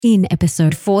In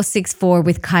episode 464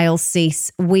 with Kyle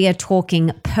Cease, we are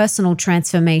talking personal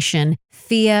transformation,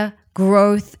 fear,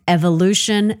 growth,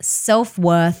 evolution,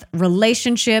 self-worth,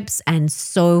 relationships, and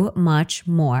so much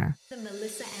more.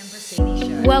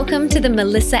 Welcome to the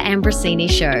Melissa Ambrosini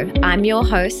Show. I'm your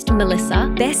host,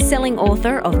 Melissa, best-selling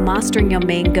author of Mastering Your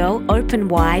Mean Girl, Open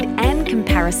Wide, and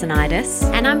Comparisonitis.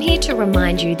 And I'm here to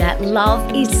remind you that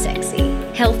love is sexy,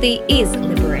 healthy is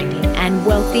liberating, and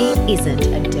wealthy isn't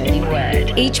a dirty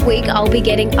word. Each week, I'll be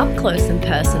getting up close and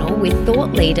personal with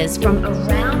thought leaders from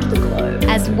around the globe,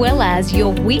 as well as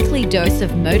your weekly dose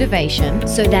of motivation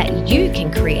so that you can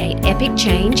create epic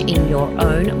change in your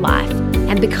own life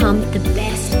and become the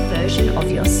best version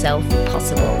of yourself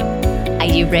possible. Are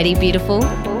you ready, beautiful?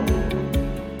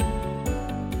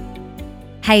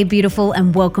 Hey, beautiful,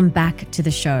 and welcome back to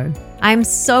the show. I'm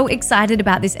so excited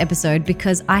about this episode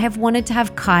because I have wanted to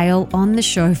have Kyle on the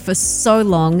show for so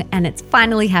long, and it's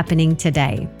finally happening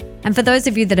today. And for those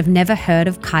of you that have never heard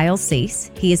of Kyle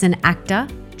Cease, he is an actor,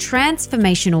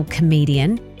 transformational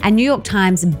comedian, and New York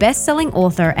Times best-selling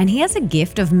author, and he has a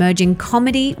gift of merging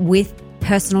comedy with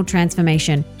personal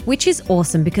transformation, which is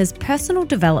awesome because personal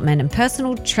development and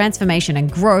personal transformation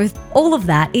and growth, all of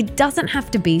that, it doesn't have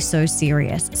to be so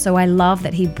serious. So I love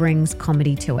that he brings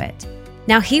comedy to it.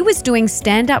 Now, he was doing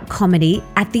stand-up comedy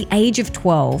at the age of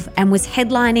 12 and was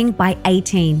headlining by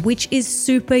 18, which is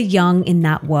super young in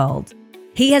that world.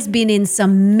 He has been in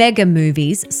some mega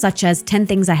movies such as 10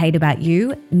 Things I Hate About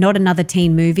You, Not Another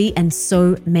Teen Movie, and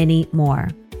so many more.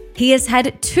 He has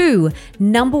had 2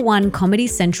 #1 Comedy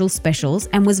Central specials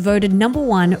and was voted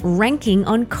 #1 ranking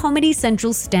on Comedy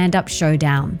Central Stand-Up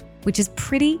Showdown, which is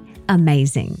pretty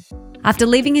amazing. After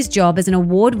leaving his job as an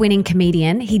award-winning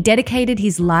comedian, he dedicated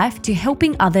his life to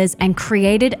helping others and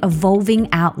created Evolving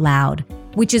Out Loud,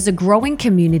 which is a growing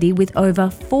community with over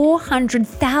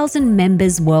 400,000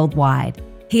 members worldwide.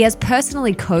 He has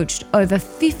personally coached over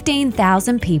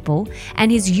 15,000 people,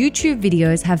 and his YouTube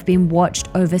videos have been watched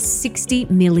over 60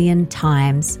 million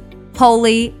times.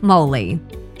 Holy moly.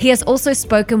 He has also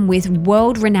spoken with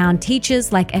world-renowned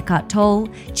teachers like Eckhart Tolle,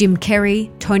 Jim Carrey,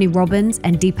 Tony Robbins,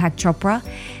 and Deepak Chopra,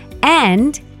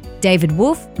 and David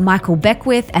Wolfe, Michael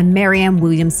Beckwith, and Marianne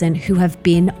Williamson, who have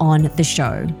been on the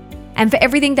show. And for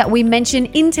everything that we mention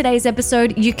in today's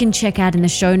episode, you can check out in the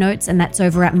show notes, and that's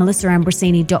over at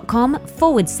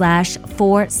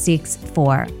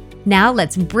melissaambrosini.com/464. Now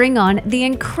let's bring on the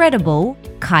incredible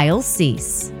Kyle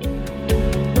Cease.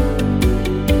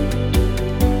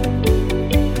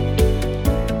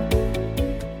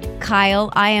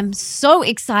 Kyle, I am so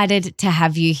excited to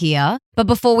have you here. But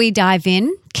before we dive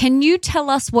in, can you tell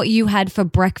us what you had for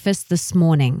breakfast this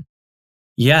morning?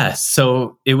 Yes.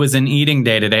 So it was an eating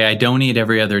day today. I don't eat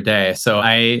every other day. So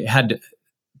I had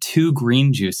 2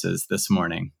 green juices this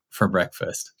morning for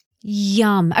breakfast.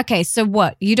 Yum. Okay. So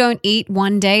what? You don't eat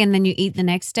one day and then you eat the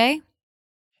next day?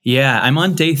 Yeah. I'm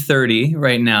on day 30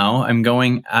 right now. I'm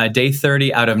going day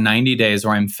 30 out of 90 days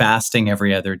where I'm fasting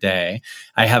every other day.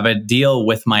 I have a deal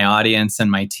with my audience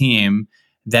and my team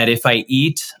that if I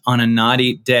eat on a not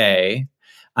eat day,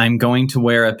 I'm going to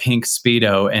wear a pink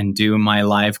Speedo and do my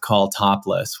live call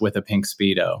topless with a pink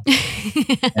Speedo.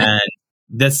 And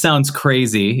this sounds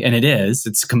crazy, and it is.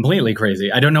 It's completely crazy.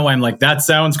 I don't know why I'm like, that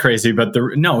sounds crazy, but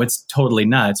no, it's totally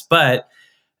nuts. But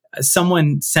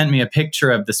someone sent me a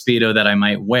picture of the Speedo that I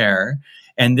might wear,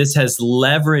 and this has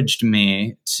leveraged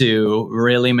me to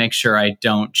really make sure I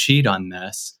don't cheat on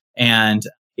this. And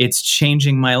it's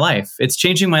changing my life. It's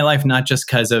changing my life not just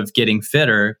because of getting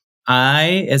fitter.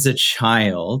 I, as a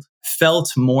child,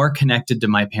 felt more connected to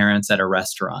my parents at a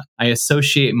restaurant. I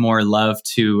associate more love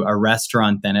to a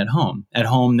restaurant than at home. At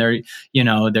home,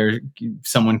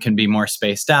 someone can be more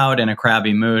spaced out in a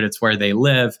crabby mood. It's where they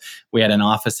live. We had an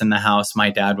office in the house.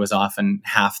 My dad was often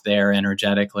half there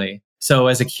energetically. So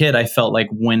as a kid, I felt like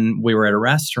when we were at a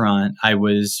restaurant, I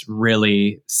was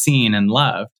really seen and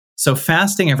loved. So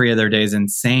fasting every other day is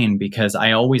insane because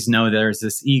I always know there's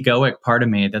this egoic part of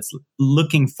me that's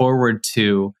looking forward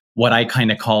to what I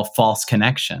kind of call false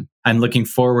connection. I'm looking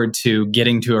forward to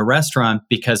getting to a restaurant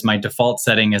because my default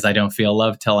setting is I don't feel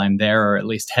love till I'm there, or at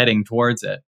least heading towards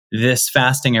it. This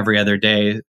fasting every other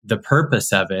day, the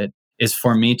purpose of it is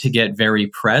for me to get very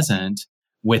present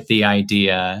with the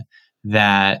idea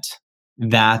that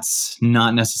that's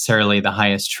not necessarily the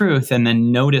highest truth. And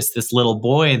then notice this little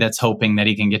boy that's hoping that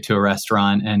he can get to a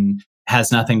restaurant and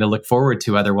has nothing to look forward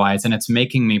to otherwise. And it's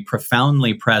making me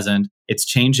profoundly present. It's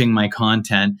changing my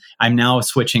content. I'm now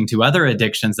switching to other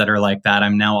addictions that are like that.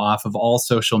 I'm now off of all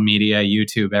social media,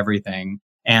 YouTube, everything.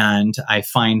 And I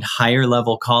find higher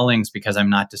level callings because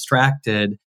I'm not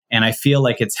distracted. And I feel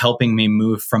like it's helping me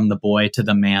move from the boy to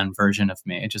the man version of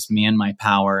me, just me and my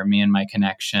power, me and my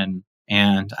connection.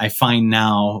 And I find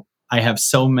now I have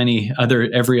so many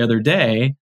every other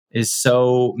day is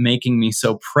so making me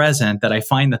so present that I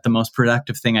find that the most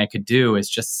productive thing I could do is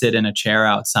just sit in a chair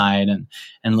outside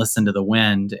and listen to the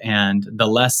wind. And the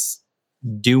less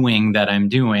doing that I'm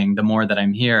doing, the more that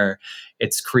I'm here,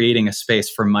 it's creating a space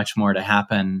for much more to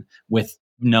happen with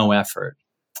no effort.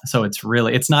 So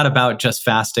it's not about just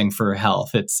fasting for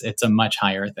health. It's a much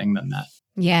higher thing than that.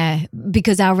 Yeah,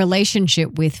 because our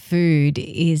relationship with food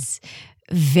is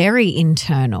very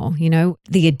internal.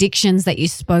 The addictions that you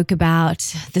spoke about,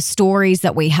 the stories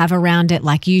that we have around it,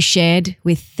 like you shared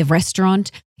with the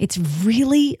restaurant. It's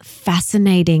really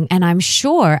fascinating. And I'm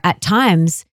sure at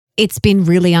times it's been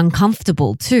really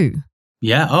uncomfortable too.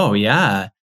 Yeah. Oh, yeah.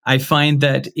 I find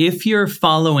that if you're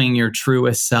following your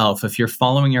truest self, if you're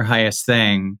following your highest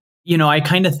thing, I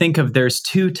kind of think of there's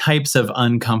two types of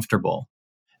uncomfortable.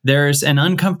 There's an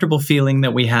uncomfortable feeling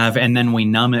that we have, and then we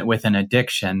numb it with an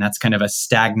addiction. That's kind of a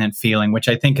stagnant feeling, which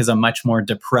I think is a much more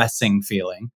depressing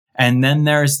feeling. And then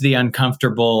there's the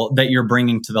uncomfortable that you're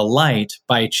bringing to the light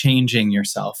by changing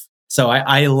yourself. So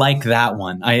I like that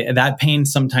one. That pain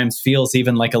sometimes feels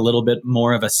even like a little bit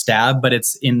more of a stab, but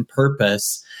it's in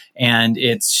purpose and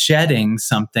it's shedding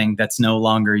something that's no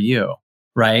longer you.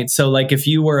 Right. So like if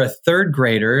you were a third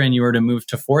grader and you were to move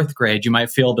to fourth grade, you might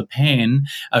feel the pain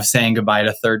of saying goodbye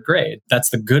to third grade.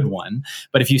 That's the good one.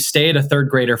 But if you stayed a third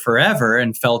grader forever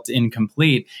and felt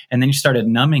incomplete, and then you started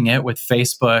numbing it with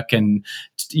Facebook and,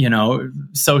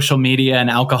 social media and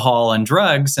alcohol and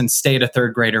drugs and stayed a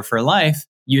third grader for life,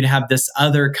 you'd have this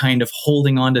other kind of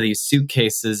holding on to these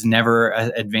suitcases, never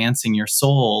advancing your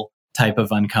soul type of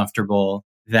uncomfortable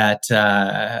that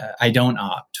I don't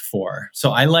opt for.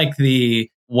 So I like the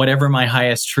whatever my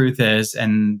highest truth is,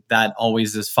 and that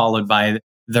always is followed by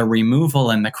the removal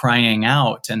and the crying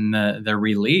out and the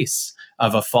release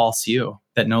of a false you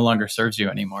that no longer serves you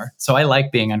anymore. So I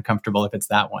like being uncomfortable if it's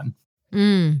that one.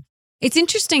 It's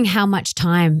interesting how much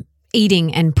time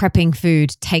eating and prepping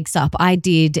food takes up. I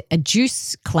did a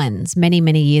juice cleanse many,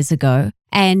 many years ago,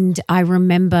 and I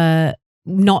remember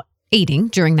not eating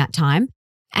during that time.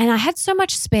 And I had so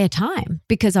much spare time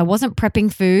because I wasn't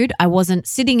prepping food, I wasn't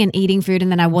sitting and eating food,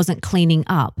 and then I wasn't cleaning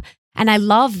up. And I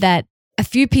love that a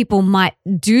few people might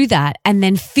do that and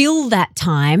then fill that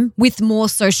time with more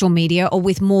social media or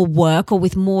with more work or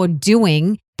with more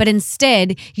doing. But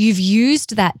instead, you've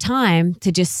used that time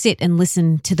to just sit and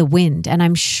listen to the wind. And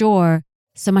I'm sure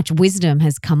so much wisdom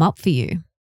has come up for you.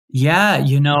 Yeah,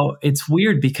 it's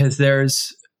weird because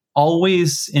there's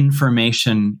always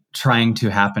information trying to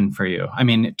happen for you.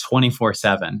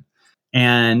 24/7.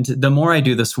 And the more I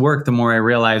do this work, the more I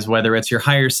realize whether it's your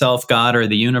higher self, God, or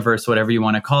the universe, whatever you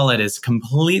want to call it, is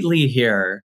completely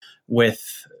here with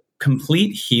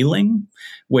complete healing,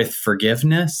 with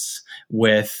forgiveness,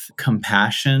 with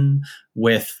compassion,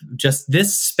 with just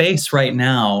this space right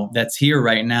now that's here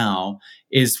right now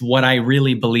is what I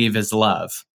really believe is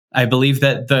love. I believe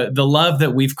that the love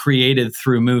that we've created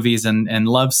through movies and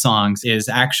love songs is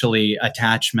actually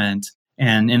attachment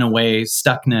and, in a way,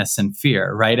 stuckness and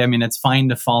fear, right? It's fine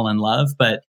to fall in love,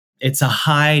 but it's a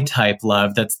high type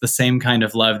love that's the same kind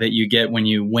of love that you get when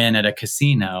you win at a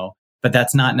casino, but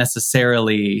that's not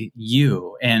necessarily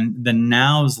you. And the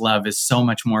now's love is so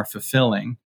much more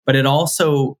fulfilling, but it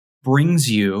also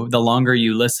brings you, the longer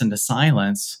you listen to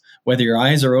silence, whether your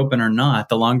eyes are open or not,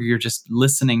 the longer you're just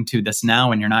listening to this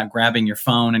now and you're not grabbing your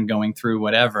phone and going through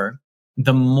whatever,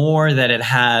 the more that it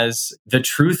has the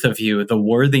truth of you, the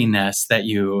worthiness that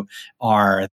you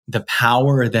are, the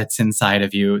power that's inside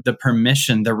of you, the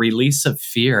permission, the release of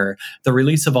fear, the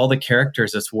release of all the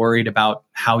characters that's worried about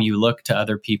how you look to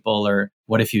other people or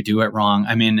what if you do it wrong.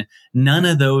 None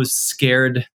of those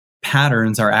scared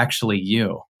patterns are actually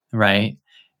you, right?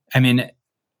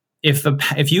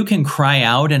 If you can cry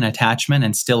out an attachment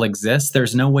and still exist,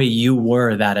 there's no way you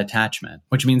were that attachment,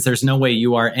 which means there's no way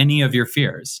you are any of your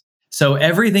fears. So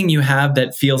everything you have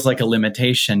that feels like a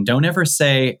limitation, don't ever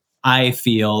say, I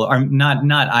feel, or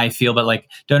not I feel, but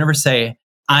don't ever say,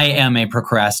 I am a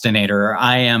procrastinator, or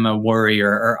I am a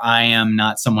worrier, or I am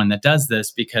not someone that does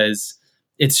this, because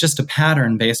it's just a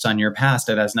pattern based on your past.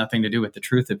 It has nothing to do with the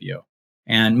truth of you.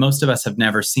 And most of us have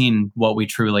never seen what we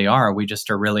truly are. We just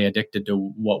are really addicted to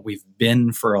what we've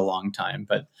been for a long time,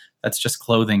 but that's just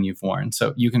clothing you've worn.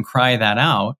 So you can cry that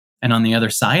out. And on the other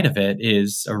side of it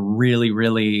is a really,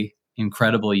 really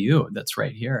incredible you that's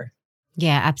right here.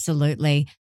 Yeah, absolutely.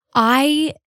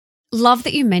 I love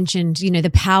that you mentioned,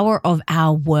 the power of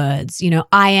our words.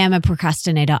 I am a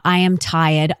procrastinator. I am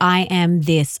tired. I am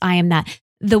this. I am that.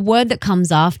 the word that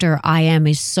comes after I am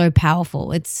is so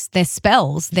powerful. They're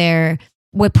spells.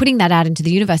 We're putting that out into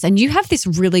the universe. And you have this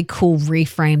really cool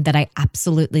reframe that I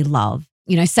absolutely love.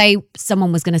 Say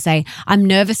someone was going to say, I'm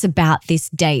nervous about this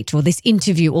date or this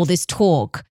interview or this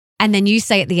talk. And then you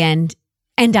say at the end,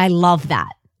 and I love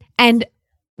that. And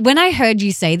when I heard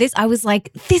you say this, I was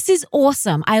like, this is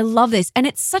awesome. I love this. And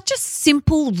it's such a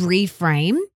simple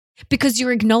reframe because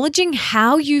you're acknowledging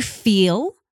how you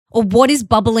feel or what is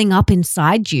bubbling up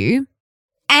inside you.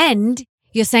 And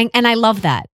you're saying, and I love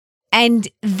that. And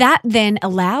that then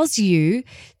allows you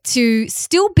to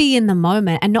still be in the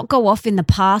moment and not go off in the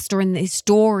past or in the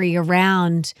story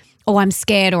around, oh, I'm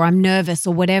scared or I'm nervous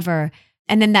or whatever.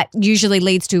 And then that usually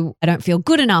leads to, I don't feel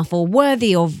good enough or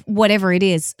worthy or whatever it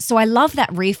is. So I love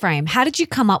that reframe. How did you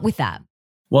come up with that?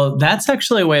 Well, that's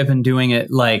actually a way I've been doing it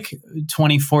like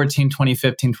 2014,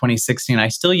 2015, 2016. I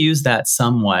still use that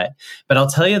somewhat, but I'll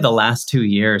tell you the last 2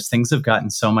 years, things have gotten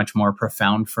so much more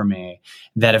profound for me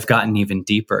that have gotten even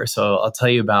deeper. So I'll tell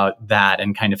you about that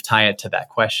and kind of tie it to that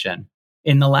question.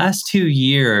 In the last 2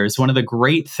 years, one of the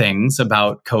great things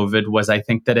about COVID was I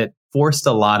think that it forced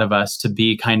a lot of us to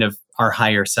be kind of our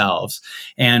higher selves.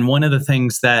 And one of the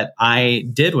things that I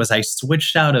did was I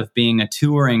switched out of being a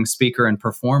touring speaker and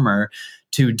performer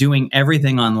to doing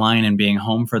everything online and being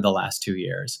home for the last 2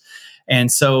 years.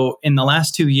 And so in the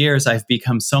last 2 years, I've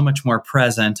become so much more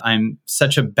present. I'm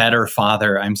such a better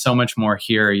father. I'm so much more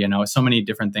here. So many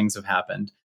different things have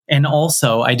happened. And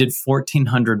also I did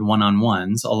 1,400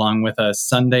 one-on-ones along with a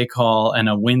Sunday call and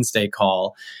a Wednesday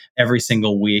call every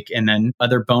single week. And then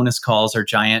other bonus calls or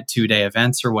giant 2-day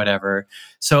events or whatever.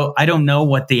 So I don't know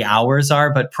what the hours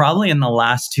are, but probably in the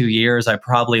last 2 years, I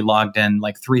probably logged in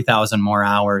like 3,000 more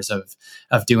hours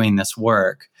of doing this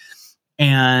work.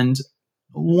 And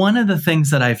one of the things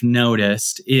that I've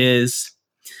noticed is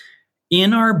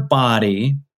in our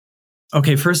body,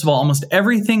 okay, first of all, almost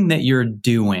everything that you're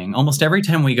doing, almost every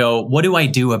time we go, what do I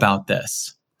do about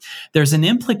this? There's an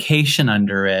implication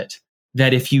under it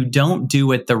that if you don't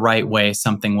do it the right way,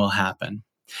 something will happen.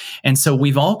 And so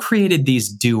we've all created these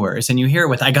doers, and you hear it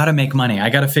with, I got to make money. I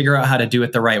got to figure out how to do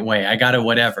it the right way. I got to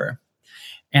whatever.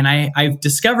 And I've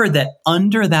discovered that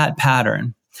under that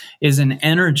pattern is an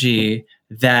energy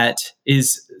that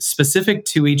is specific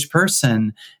to each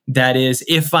person. That is,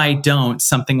 if I don't,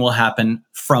 something will happen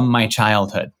from my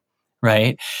childhood,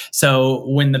 right? So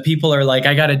when the people are like,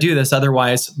 I got to do this,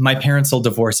 otherwise my parents will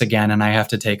divorce again and I have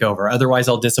to take over. Otherwise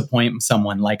I'll disappoint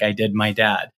someone like I did my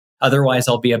dad. Otherwise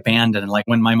I'll be abandoned, like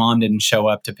when my mom didn't show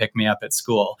up to pick me up at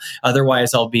school.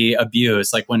 Otherwise I'll be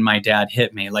abused, like when my dad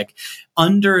hit me. Like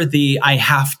under the I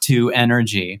have to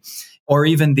energy, or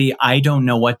even the I don't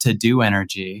know what to do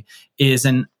energy, is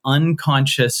an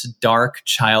unconscious dark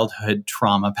childhood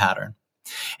trauma pattern.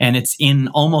 And it's in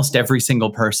almost every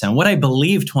single person. What I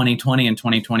believe 2020 and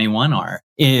 2021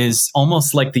 is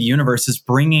almost like the universe is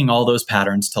bringing all those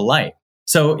patterns to light.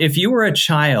 So if you were a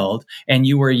child and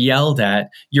you were yelled at,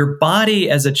 your body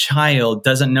as a child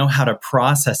doesn't know how to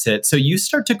process it. So you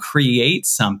start to create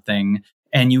something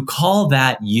and you call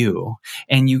that you,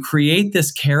 and you create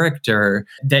this character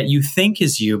that you think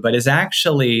is you, but is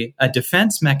actually a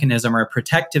defense mechanism or a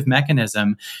protective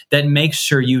mechanism that makes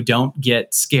sure you don't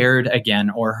get scared again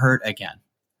or hurt again,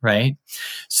 right?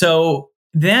 So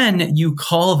then you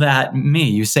call that me,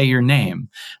 you say your name.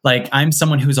 Like, I'm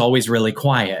someone who's always really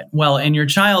quiet. Well, in your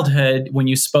childhood, when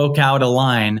you spoke out a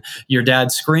line, your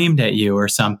dad screamed at you or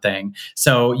something.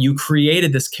 So you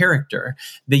created this character.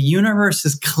 The universe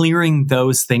is clearing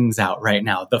those things out right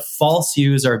now. The false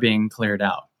yous are being cleared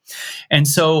out. And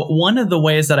so one of the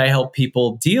ways that I help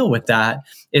people deal with that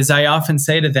is I often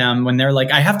say to them when they're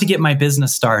like, I have to get my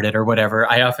business started or whatever,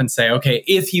 I often say, okay,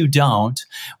 if you don't,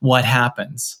 what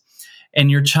happens? In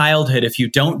your childhood, if you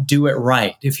don't do it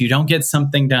right, if you don't get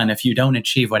something done, if you don't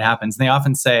achieve, what happens? And they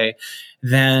often say,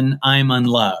 then I'm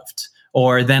unloved,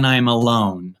 or then I'm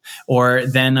alone, or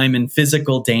then I'm in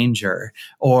physical danger,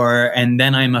 and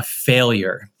then I'm a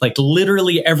failure. Like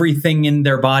literally everything in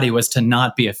their body was to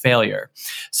not be a failure.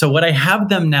 So what I have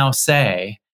them now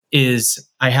say is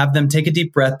I have them take a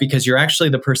deep breath, because you're actually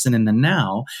the person in the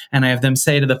now. And I have them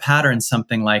say to the pattern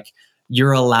something like,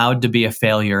 you're allowed to be a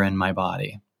failure in my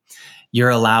body. You're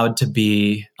allowed to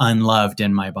be unloved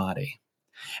in my body.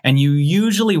 And you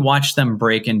usually watch them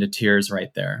break into tears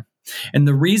right there. And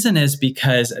the reason is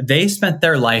because they spent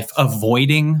their life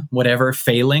avoiding whatever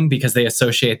failing, because they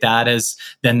associate that as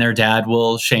then their dad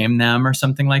will shame them or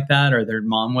something like that, or their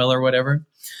mom will or whatever.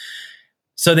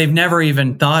 So they've never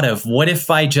even thought of, what if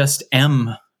I just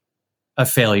am a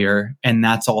failure and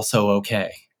that's also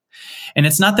okay? And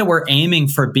it's not that we're aiming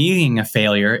for being a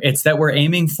failure. It's that we're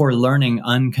aiming for learning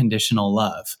unconditional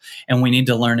love. And we need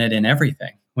to learn it in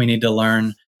everything. We need to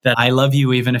learn that I love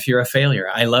you even if you're a failure.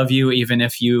 I love you even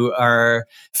if you are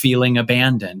feeling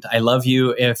abandoned. I love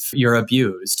you if you're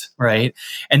abused, right?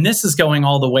 And this is going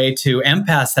all the way to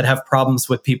empaths that have problems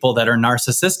with people that are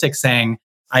narcissistic saying,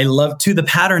 I love to the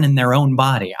pattern in their own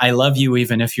body. I love you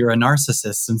even if you're a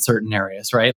narcissist in certain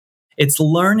areas, right? It's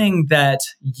learning that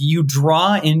you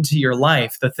draw into your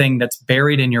life the thing that's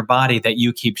buried in your body that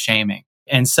you keep shaming.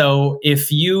 And so if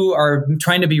you are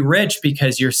trying to be rich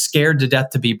because you're scared to death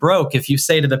to be broke, if you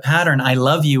say to the pattern, I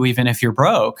love you even if you're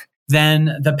broke,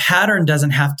 then the pattern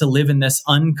doesn't have to live in this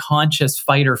unconscious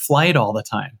fight or flight all the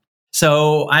time.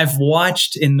 So I've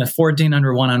watched in the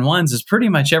 1400 one-on-ones is pretty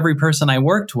much every person I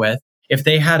worked with, if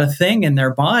they had a thing in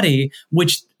their body,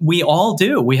 which we all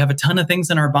do, we have a ton of things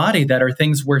in our body that are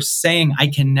things we're saying, I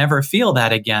can never feel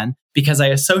that again because I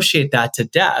associate that to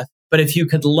death. But if you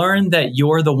could learn that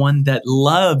you're the one that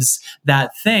loves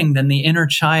that thing, then the inner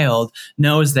child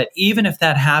knows that even if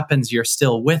that happens, you're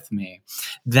still with me.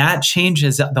 That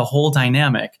changes the whole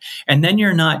dynamic. And then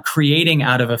you're not creating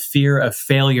out of a fear of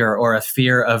failure or a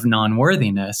fear of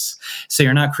non-worthiness. So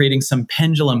you're not creating some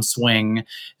pendulum swing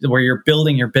where you're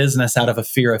building your business out of a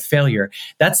fear of failure.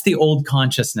 That's the old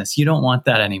consciousness. You don't want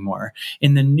that anymore.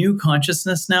 In the new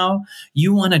consciousness now,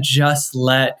 you want to just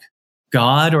let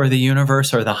God or the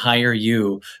universe or the higher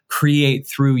you create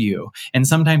through you. And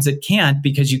sometimes it can't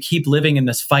because you keep living in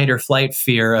this fight or flight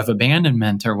fear of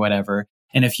abandonment or whatever.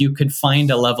 And if you could find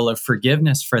a level of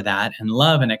forgiveness for that and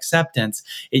love and acceptance,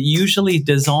 it usually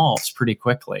dissolves pretty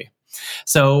quickly.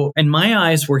 So in my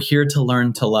eyes, we're here to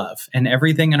learn to love, and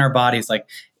everything in our bodies, like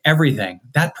everything,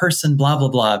 that person, blah, blah,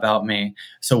 blah about me.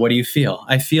 So what do you feel?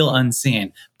 I feel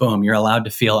unseen. Boom, you're allowed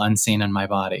to feel unseen in my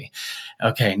body.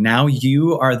 Okay, now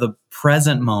you are the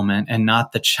present moment and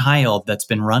not the child that's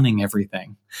been running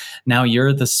everything. Now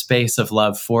you're the space of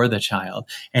love for the child.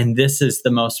 And this is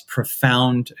the most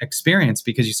profound experience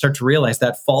because you start to realize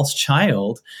that false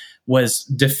child was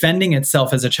defending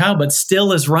itself as a child, but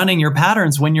still is running your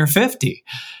patterns when you're 50.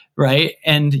 Right?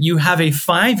 And you have a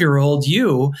 5-year-old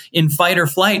you in fight or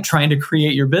flight trying to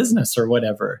create your business or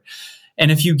whatever. And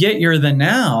if you get your the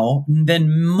now,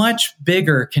 then much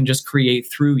bigger can just create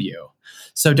through you.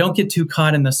 So don't get too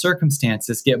caught in the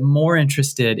circumstances. Get more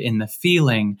interested in the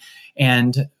feeling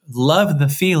and love the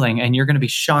feeling. And you're going to be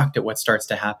shocked at what starts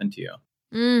to happen to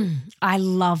you. I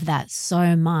love that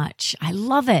so much. I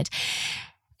love it.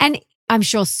 And I'm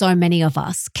sure so many of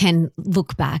us can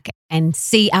look back and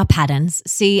see our patterns,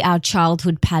 see our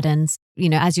childhood patterns. You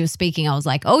know, as you were speaking, I was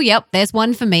like, oh, yep, there's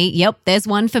one for me. Yep, there's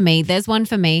one for me. There's one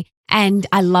for me. And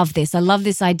I love this. I love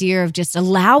this idea of just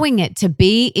allowing it to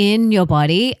be in your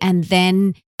body and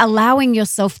then allowing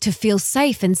yourself to feel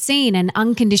safe and seen and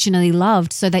unconditionally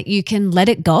loved so that you can let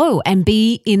it go and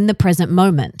be in the present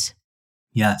moment.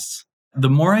 Yes. The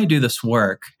more I do this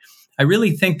work, I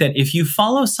really think that if you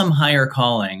follow some higher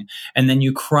calling and then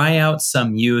you cry out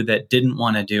some you that didn't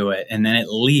want to do it and then it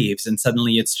leaves and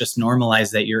suddenly it's just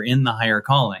normalized that you're in the higher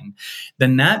calling,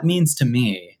 then that means to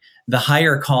me the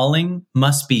higher calling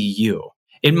must be you.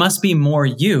 It must be more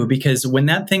you because when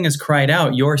that thing is cried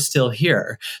out, you're still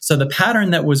here. So the pattern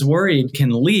that was worried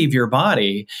can leave your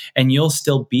body and you'll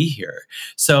still be here.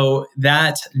 So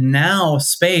that now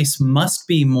space must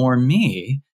be more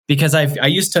me. Because I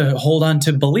used to hold on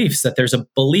to beliefs that there's a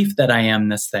belief that I am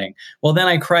this thing. Well, then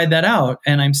I cried that out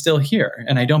and I'm still here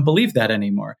and I don't believe that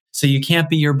anymore. So you can't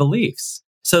be your beliefs.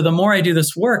 So the more I do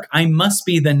this work, I must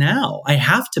be the now. I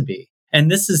have to be.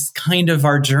 And this is kind of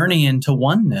our journey into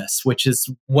oneness, which is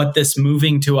what this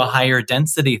moving to a higher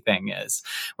density thing is,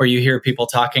 where you hear people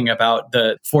talking about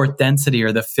the fourth density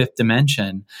or the fifth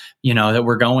dimension, you know, that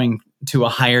we're going to a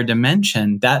higher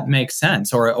dimension. That makes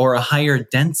sense, or a higher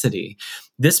density.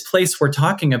 This place we're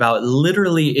talking about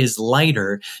literally is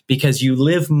lighter because you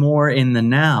live more in the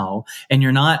now and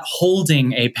you're not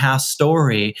holding a past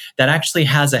story that actually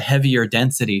has a heavier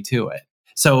density to it.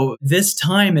 So this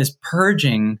time is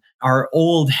purging our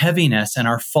old heaviness and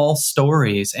our false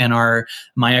stories and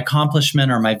my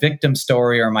accomplishment or my victim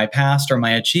story or my past or my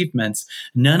achievements.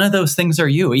 None of those things are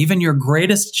you. Even your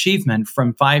greatest achievement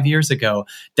from 5 years ago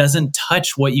doesn't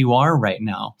touch what you are right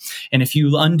now. And if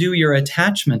you undo your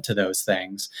attachment to those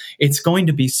things, it's going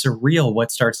to be surreal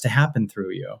what starts to happen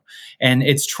through you. And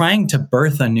it's trying to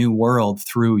birth a new world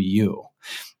through you.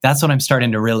 That's what I'm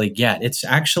starting to really get. It's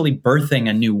actually birthing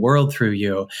a new world through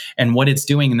you. And what it's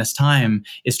doing in this time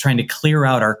is trying to clear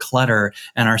out our clutter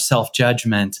and our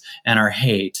self-judgment and our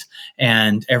hate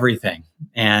and everything.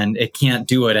 And it can't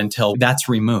do it until that's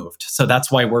removed. So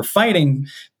that's why we're fighting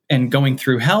and going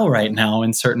through hell right now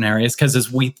in certain areas because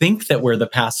as we think that we're the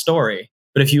past story.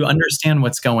 But if you understand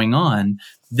what's going on,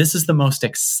 this is the most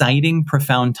exciting,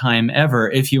 profound time ever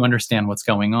if you understand what's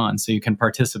going on so you can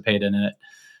participate in it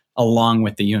along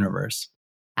with the universe.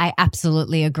 I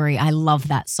absolutely agree. I love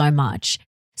that so much.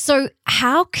 So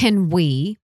how can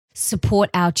we support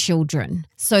our children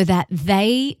so that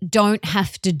they don't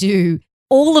have to do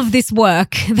all of this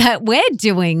work that we're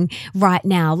doing right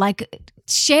now? Like,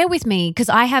 share with me, because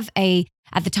I have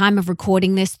at the time of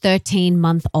recording this,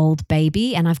 13-month-old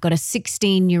baby, and I've got a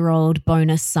 16-year-old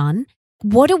bonus son.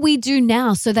 What do we do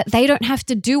now so that they don't have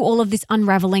to do all of this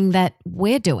unraveling that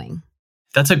we're doing?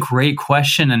 That's a great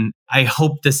question. And I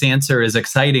hope this answer is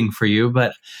exciting for you,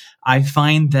 but I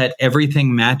find that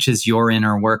everything matches your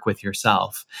inner work with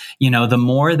yourself. The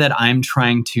more that I'm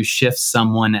trying to shift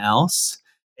someone else,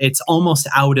 it's almost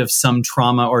out of some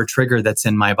trauma or trigger that's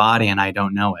in my body and I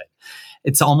don't know it.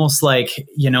 It's almost like,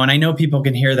 and I know people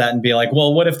can hear that and be like,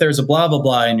 well, what if there's a blah, blah,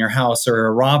 blah in your house or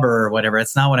a robber or whatever?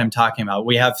 It's not what I'm talking about.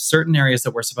 We have certain areas that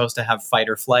we're supposed to have fight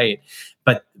or flight,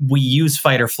 but we use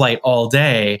fight or flight all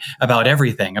day about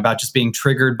everything, about just being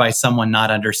triggered by someone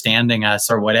not understanding us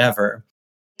or whatever.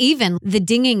 Even the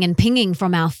dinging and pinging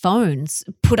from our phones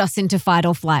put us into fight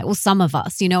or flight. Well, some of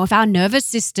us, if our nervous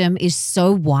system is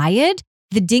so wired,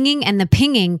 the dinging and the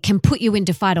pinging can put you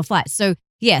into fight or flight. So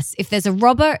yes, if there's a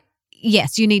robber,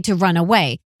 yes, you need to run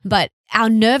away. But our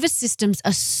nervous systems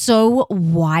are so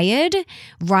wired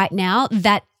right now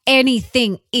that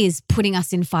anything is putting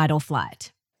us in fight or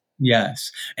flight.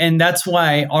 Yes. And that's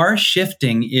why our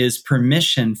shifting is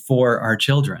permission for our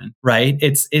children, right?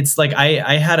 It's like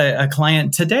I had a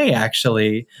client today,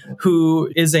 actually,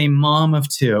 who is a mom of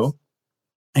two.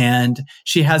 And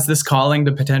she has this calling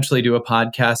to potentially do a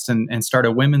podcast and start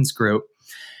a women's group.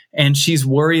 And she's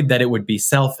worried that it would be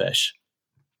selfish.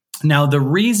 Now, the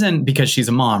reason, because she's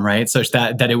a mom, right? So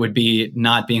that it would be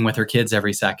not being with her kids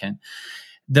every second.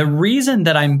 The reason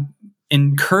that I'm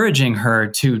encouraging her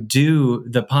to do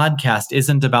the podcast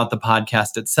isn't about the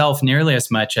podcast itself nearly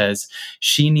as much as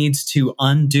she needs to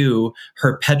undo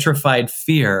her petrified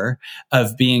fear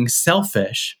of being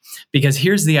selfish. Because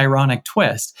here's the ironic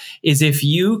twist, is if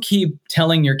you keep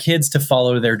telling your kids to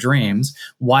follow their dreams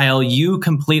while you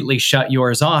completely shut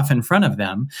yours off in front of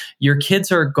them, your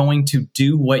kids are going to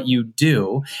do what you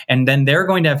do. And then they're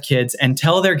going to have kids and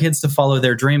tell their kids to follow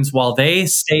their dreams while they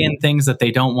stay in things that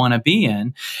they don't want to be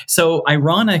in. So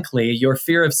ironically, your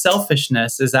fear of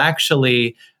selfishness is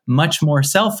actually much more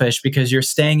selfish because you're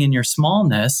staying in your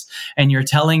smallness and you're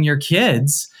telling your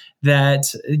kids that,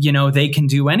 they can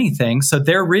do anything. So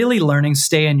they're really learning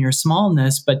stay in your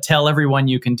smallness, but tell everyone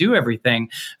you can do everything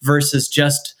versus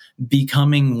just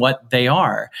becoming what they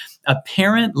are. A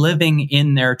parent living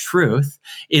in their truth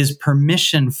is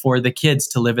permission for the kids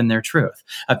to live in their truth.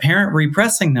 A parent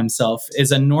repressing themselves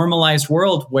is a normalized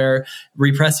world where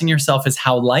repressing yourself is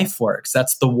how life works.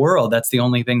 That's the world. That's the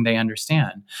only thing they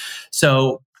understand.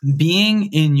 So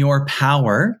being in your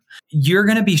power, you're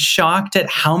going to be shocked at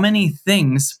how many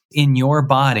things in your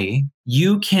body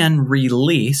you can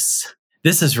release.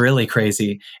 This is really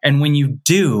crazy. And when you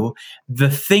do, the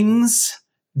things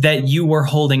that you were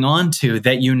holding on to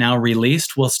that you now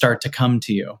released will start to come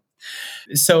to you.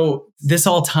 So this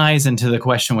all ties into the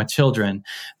question with children.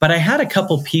 But I had a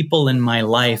couple people in my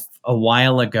life a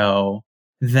while ago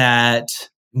that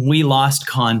we lost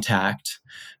contact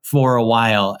for a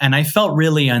while. And I felt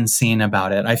really unseen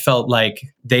about it. I felt like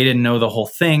they didn't know the whole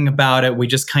thing about it. We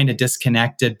just kind of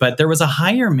disconnected. But there was a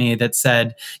higher me that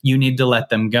said, you need to let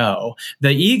them go.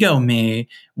 The ego me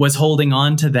was holding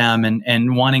on to them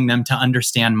and wanting them to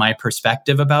understand my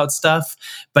perspective about stuff.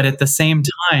 But at the same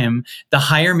time, the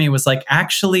higher me was like,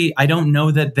 actually, I don't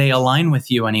know that they align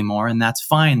with you anymore. And that's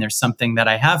fine. There's something that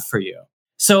I have for you.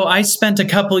 So I spent a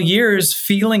couple years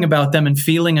feeling about them and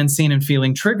feeling unseen and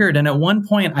feeling triggered. And at one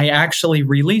point, I actually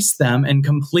released them and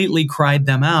completely cried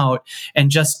them out and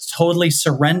just totally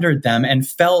surrendered them and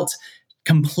felt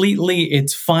completely,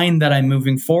 it's fine that I'm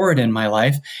moving forward in my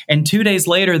life. And 2 days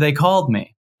later, they called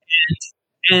me.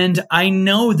 And I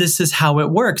know this is how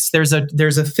it works. There's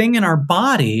a thing in our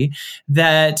body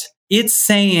that it's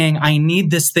saying, I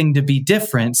need this thing to be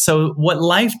different. So what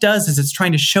life does is it's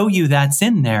trying to show you that's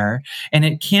in there, and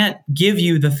it can't give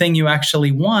you the thing you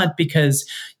actually want because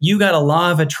you got a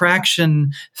law of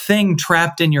attraction thing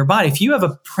trapped in your body. If you have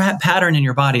a pattern in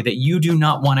your body that you do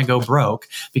not want to go broke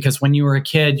because when you were a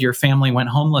kid, your family went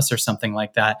homeless or something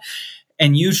like that,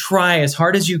 and you try as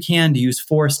hard as you can to use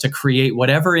force to create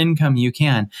whatever income you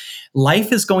can,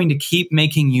 life is going to keep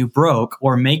making you broke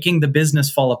or making the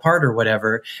business fall apart or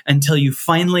whatever until you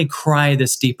finally cry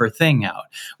this deeper thing out.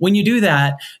 When you do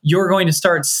that, you're going to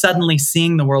start suddenly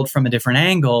seeing the world from a different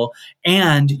angle,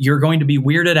 and you're going to be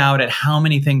weirded out at how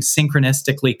many things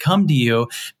synchronistically come to you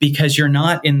because you're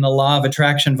not in the law of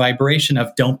attraction vibration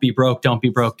of don't be broke, don't be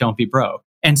broke, don't be broke.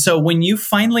 And so when you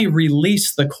finally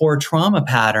release the core trauma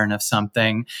pattern of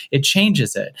something, it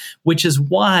changes it, which is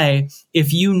why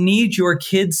if you need your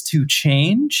kids to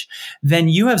change, then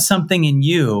you have something in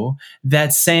you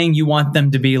that's saying you want them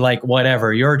to be like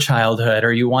whatever, your childhood,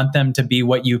 or you want them to be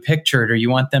what you pictured, or you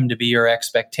want them to be your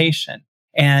expectation.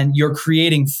 And you're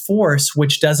creating force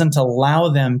which doesn't allow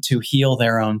them to heal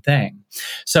their own thing.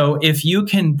 So if you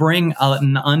can bring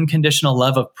an unconditional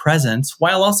love of presence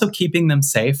while also keeping them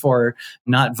safe or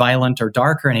not violent or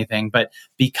dark or anything, but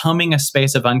becoming a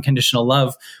space of unconditional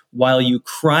love while you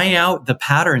cry out the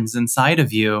patterns inside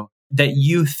of you that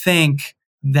you think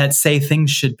that say things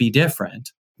should be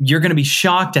different, you're going to be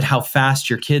shocked at how fast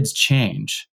your kids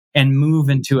change and move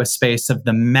into a space of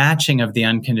the matching of the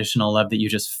unconditional love that you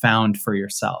just found for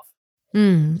yourself.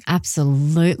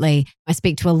 Absolutely. I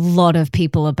speak to a lot of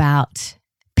people about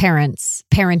parents,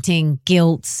 parenting,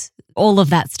 guilt, all of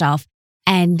that stuff.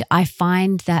 And I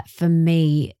find that for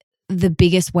me, the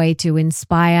biggest way to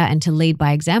inspire and to lead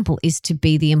by example is to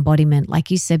be the embodiment.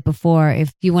 Like you said before,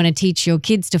 if you want to teach your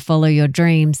kids to follow your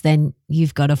dreams, then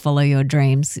you've got to follow your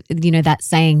dreams. You know, that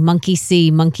saying, monkey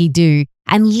see, monkey do.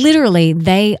 And literally,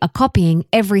 they are copying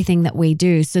everything that we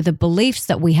do. So the beliefs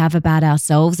that we have about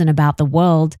ourselves and about the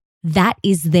world, that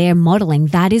is their modeling.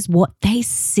 That is what they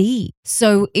see.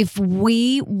 So if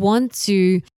we want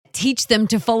to teach them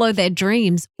to follow their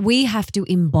dreams, we have to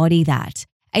embody that.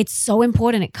 It's so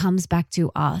important. It comes back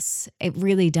to us. It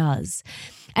really does.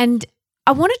 And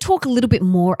I want to talk a little bit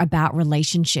more about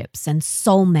relationships and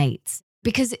soulmates,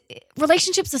 because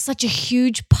relationships are such a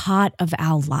huge part of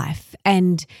our life.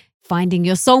 And finding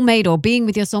your soulmate or being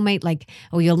with your soulmate,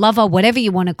 or your lover, whatever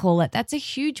you want to call it, that's a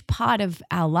huge part of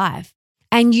our life.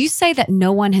 And you say that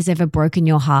no one has ever broken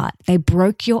your heart. They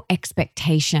broke your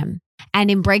expectation. And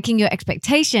in breaking your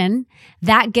expectation,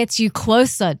 that gets you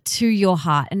closer to your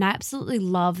heart. And I absolutely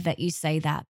love that you say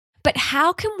that. But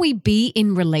how can we be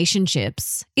in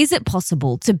relationships? Is it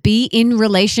possible to be in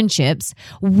relationships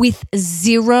with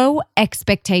zero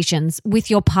expectations with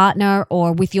your partner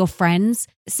or with your friends?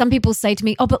 Some people say to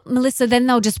me, oh, but Melissa, then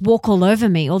they'll just walk all over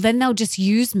me, or then they'll just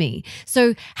use me.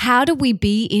 So how do we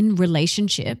be in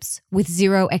relationships with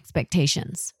zero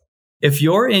expectations? If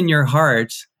you're in your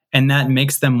heart and that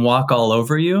makes them walk all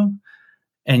over you,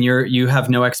 and you have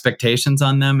no expectations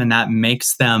on them, and that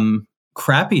makes them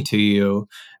crappy to you,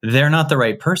 they're not the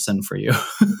right person for you,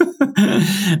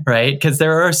 right? Because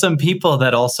there are some people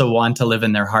that also want to live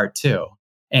in their heart too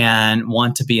and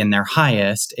want to be in their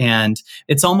highest. And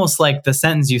it's almost like the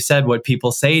sentence you said, what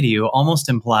people say to you, almost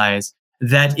implies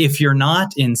that if you're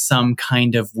not in some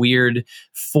kind of weird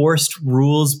forced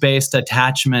rules-based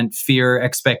attachment, fear,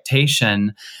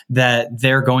 expectation, that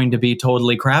they're going to be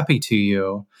totally crappy to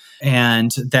you.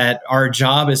 And that our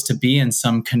job is to be in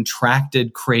some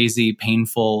contracted, crazy,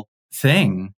 painful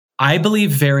thing. I believe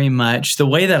very much the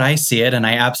way that I see it, and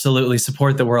I absolutely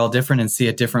support that we're all different and see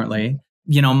it differently.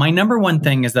 You know, my number one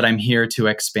thing is that I'm here to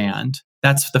expand.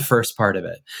 That's the first part of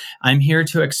it. I'm here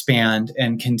to expand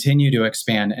and continue to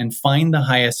expand and find the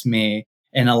highest me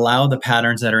and allow the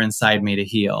patterns that are inside me to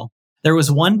heal. There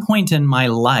was one point in my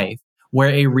life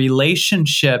where a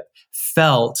relationship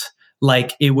felt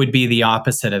like it would be the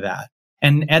opposite of that.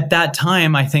 And at that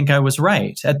time, I think I was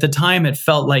right. At the time, it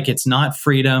felt like it's not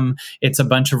freedom. It's a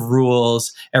bunch of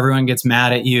rules. Everyone gets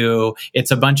mad at you.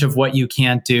 It's a bunch of what you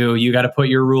can't do. You got to put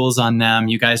your rules on them.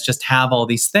 You guys just have all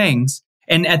these things.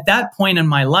 And at that point in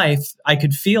my life, I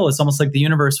could feel it's almost like the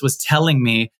universe was telling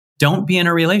me, don't be in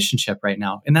a relationship right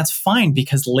now. And that's fine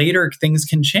because later things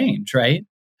can change, right?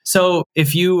 So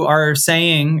if you are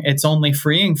saying it's only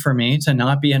freeing for me to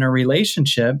not be in a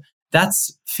relationship,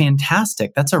 that's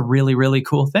fantastic. That's a really, really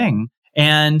cool thing.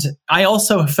 And I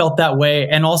also felt that way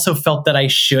and also felt that I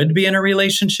should be in a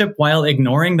relationship while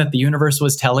ignoring that the universe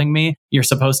was telling me you're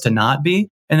supposed to not be.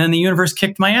 And then the universe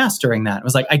kicked my ass during that. It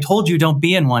was like, I told you don't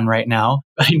be in one right now.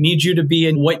 I need you to be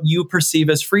in what you perceive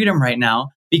as freedom right now,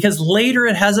 because later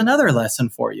it has another lesson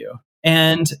for you.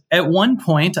 And at one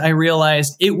point I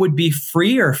realized it would be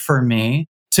freer for me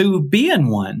to be in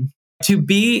one. to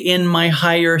be in my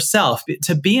higher self,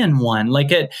 to be in one.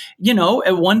 Like at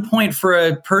one point for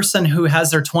a person who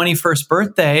has their 21st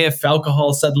birthday, if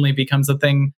alcohol suddenly becomes a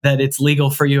thing that it's legal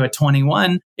for you at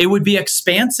 21, it would be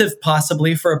expansive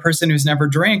possibly for a person who's never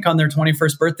drank on their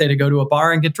 21st birthday to go to a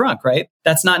bar and get drunk, right?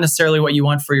 That's not necessarily what you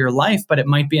want for your life, but it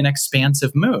might be an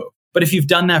expansive move. But if you've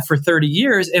done that for 30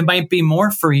 years, it might be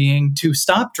more freeing to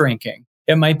stop drinking.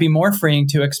 It might be more freeing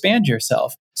to expand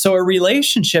yourself. So a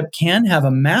relationship can have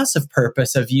a massive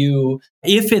purpose of you.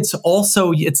 If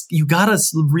you got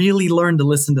to really learn to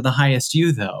listen to the highest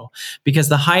you though, because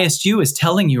the highest you is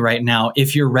telling you right now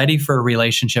if you're ready for a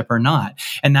relationship or not.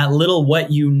 And that little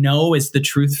what you know is the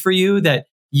truth for you, that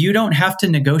you don't have to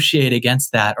negotiate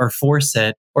against that or force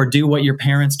it or do what your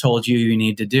parents told you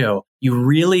need to do. You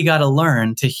really got to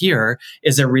learn to hear,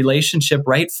 is a relationship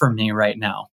right for me right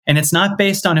now? And it's not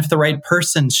based on if the right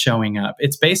person's showing up.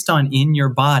 It's based on in your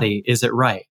body, is it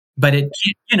right? But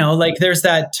there's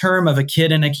that term of a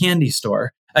kid in a candy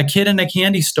store. A kid in a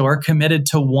candy store committed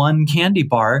to one candy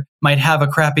bar might have a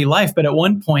crappy life, but at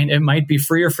one point it might be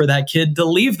freer for that kid to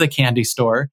leave the candy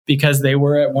store because they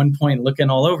were at one point looking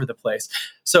all over the place.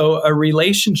 So a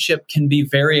relationship can be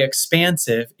very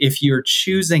expansive if you're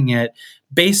choosing it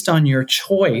based on your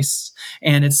choice,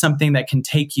 and it's something that can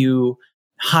take you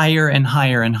higher and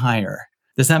higher and higher.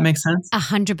 Does that make sense?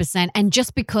 100%. And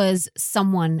just because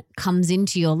someone comes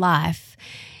into your life,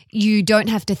 you don't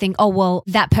have to think, oh, well,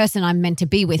 that person I'm meant to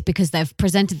be with because they've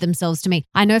presented themselves to me.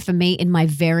 I know for me, in my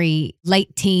very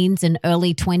late teens and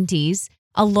early 20s,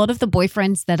 a lot of the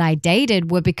boyfriends that I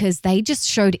dated were because they just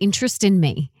showed interest in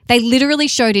me. They literally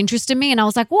showed interest in me. And I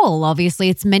was like, well, obviously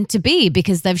it's meant to be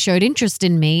because they've showed interest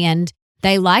in me and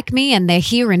they like me and they're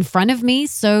here in front of me,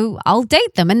 so I'll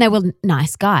date them. And they were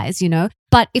nice guys,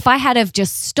 But if I had have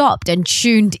just stopped and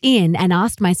tuned in and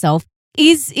asked myself,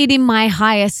 is it in my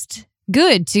highest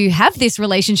good to have this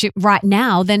relationship right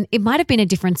now, then it might have been a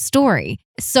different story.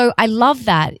 So I love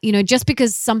that, just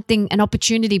because an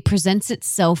opportunity presents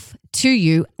itself to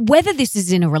you, whether this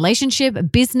is in a relationship, a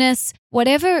business,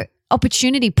 whatever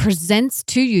opportunity presents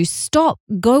to you, stop,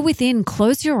 go within,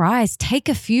 close your eyes, take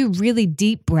a few really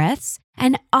deep breaths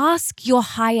and ask your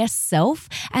higher self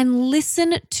and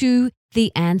listen to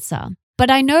the answer.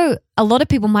 But I know a lot of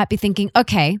people might be thinking,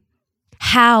 okay,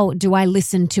 how do I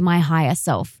listen to my higher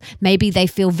self? Maybe they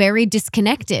feel very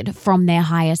disconnected from their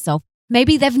higher self.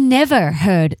 Maybe they've never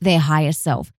heard their higher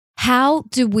self. How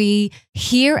do we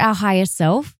hear our higher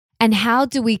self? And how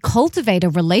do we cultivate a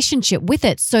relationship with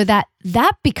it so that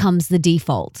becomes the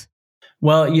default?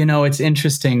 Well, it's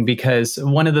interesting because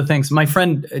one of the things my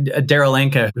friend Daryl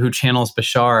Anka, who channels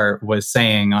Bashar, was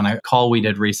saying on a call we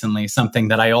did recently, something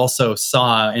that I also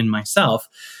saw in myself.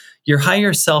 Your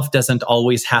higher self doesn't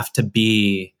always have to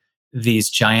be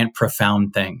these giant,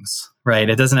 profound things, right?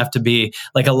 It doesn't have to be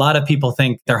like a lot of people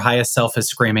think their highest self is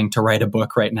screaming to write a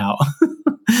book right now.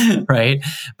 Right?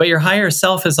 But your higher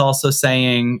self is also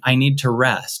saying, I need to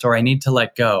rest, or I need to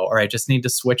let go, or I just need to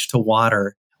switch to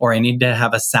water, or I need to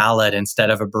have a salad instead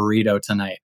of a burrito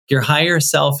tonight. Your higher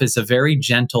self is a very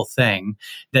gentle thing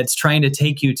that's trying to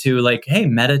take you to like, hey,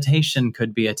 meditation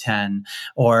could be a 10,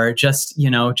 or just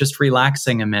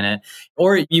relaxing a minute.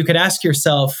 Or you could ask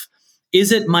yourself,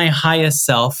 is it my highest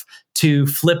self to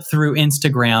flip through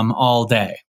Instagram all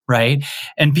day? Right?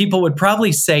 And people would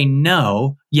probably say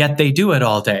no, yet they do it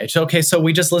all day. Okay, so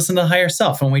we just listen to the higher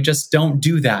self and we just don't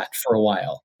do that for a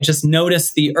while. Just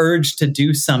notice the urge to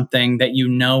do something that you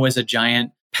know is a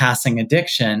giant passing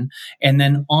addiction, and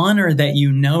then honor that you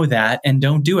know that and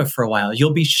don't do it for a while.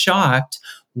 You'll be shocked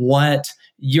what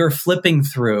you're flipping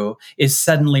through is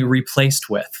suddenly replaced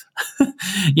with.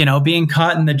 Being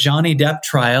caught in the Johnny Depp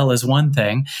trial is one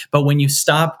thing, but when you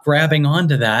stop grabbing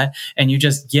onto that and you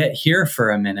just get here for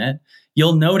a minute,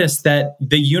 you'll notice that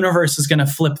the universe is going to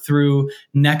flip through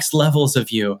next levels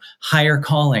of you, higher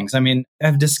callings. I mean,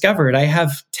 I've discovered I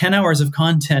have 10 hours of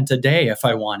content a day if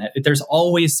I want it. There's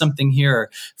always something here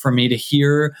for me to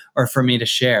hear or for me to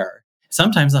share.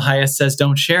 Sometimes the highest says,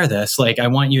 don't share this. Like, I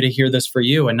want you to hear this for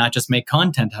you and not just make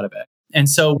content out of it. And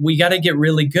so we got to get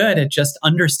really good at just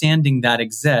understanding that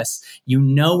exists.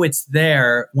 It's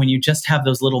there when you just have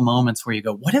those little moments where you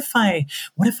go, what if I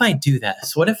do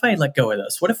this? What if I let go of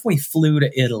this? What if we flew to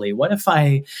Italy? What if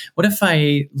I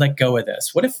let go of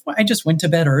this? What if I just went to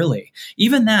bed early?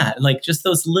 Even that, like just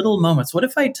those little moments. What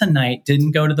if I tonight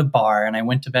didn't go to the bar and I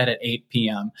went to bed at 8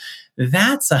 p.m.?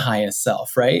 That's a highest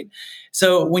self, right?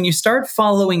 So when you start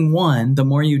following one, the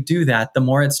more you do that, the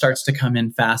more it starts to come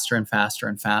in faster and faster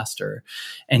and faster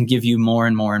and give you more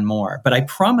and more and more. But I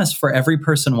promise for every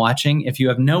person watching, if you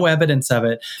have no evidence of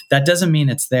it, that doesn't mean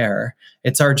it's there.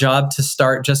 It's our job to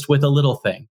start just with a little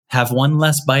thing. Have one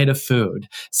less bite of food.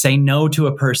 Say no to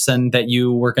a person that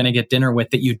you were going to get dinner with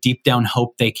that you deep down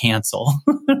hope they cancel,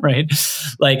 right?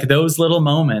 Like those little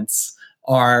moments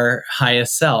are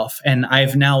highest self. And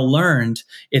I've now learned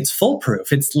it's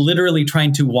foolproof. It's literally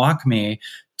trying to walk me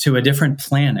to a different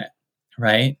planet,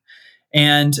 right?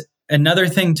 And another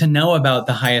thing to know about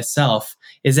the highest self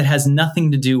is it has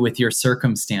nothing to do with your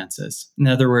circumstances. In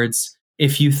other words,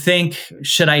 if you think,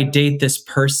 should I date this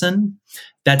person?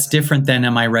 That's different than,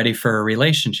 am I ready for a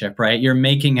relationship, right? You're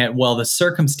making it, well, the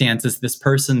circumstances, this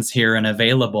person's here and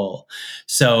available.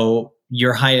 So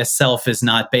your highest self is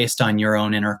not based on your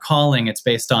own inner calling. It's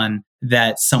based on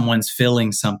that someone's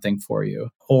filling something for you.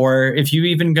 Or if you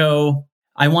even go,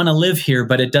 I want to live here,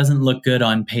 but it doesn't look good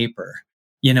on paper.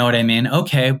 You know what I mean?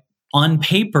 Okay, on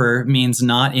paper means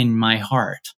not in my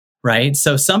heart. Right?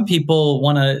 So some people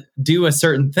want to do a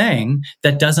certain thing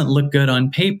that doesn't look good on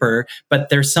paper, but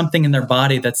there's something in their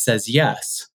body that says,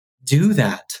 yes, do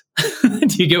that.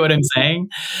 Do you get what I'm saying?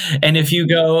 And if you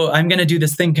go, I'm going to do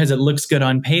this thing because it looks good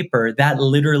on paper, that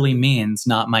literally means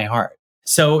not my heart.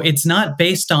 So it's not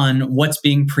based on what's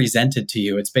being presented to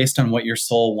you. It's based on what your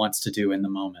soul wants to do in the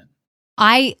moment.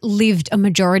 I lived a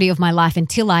majority of my life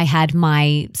until I had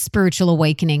my spiritual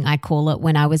awakening, I call it,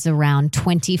 when I was around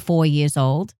 24 years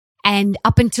old. And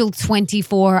up until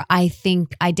 24, I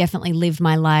think I definitely lived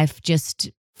my life just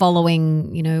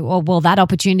following, that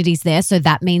opportunity's there, so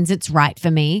that means it's right for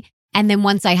me. And then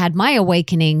once I had my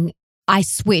awakening, I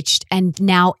switched. And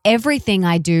now everything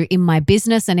I do in my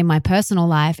business and in my personal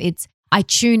life, I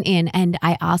tune in and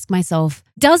I ask myself,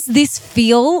 does this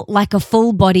feel like a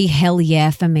full body hell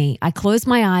yeah for me? I close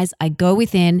my eyes, I go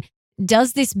within.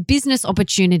 Is this business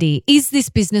opportunity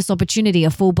a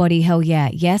full body hell yeah?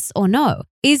 Yes or no?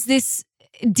 Is this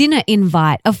dinner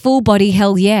invite a full body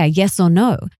hell yeah? Yes or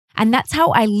no? And that's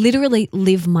how I literally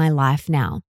live my life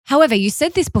now. However, you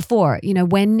said this before,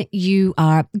 when you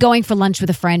are going for lunch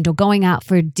with a friend or going out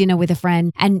for dinner with a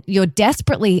friend and you're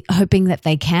desperately hoping that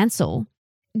they cancel,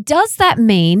 does that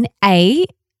mean A,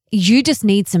 you just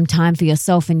need some time for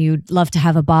yourself and you'd love to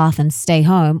have a bath and stay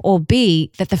home, or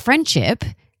B, that the friendship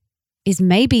is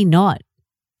maybe not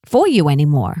for you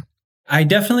anymore? I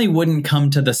definitely wouldn't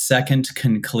come to the second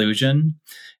conclusion,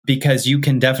 because you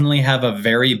can definitely have a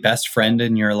very best friend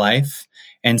in your life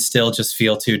and still just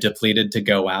feel too depleted to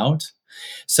go out.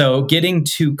 So getting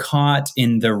too caught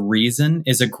in the reason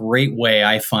is a great way,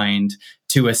 I find,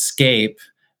 to escape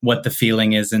what the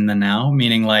feeling is in the now.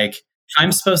 Meaning, like,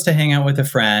 I'm supposed to hang out with a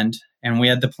friend and we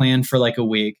had the plan for like a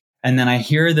week. And then I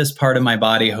hear this part of my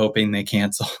body hoping they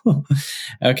cancel.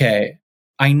 Okay.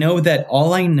 I know that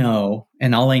all I know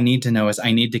and all I need to know is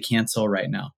I need to cancel right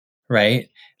now. Right?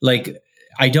 Like,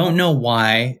 I don't know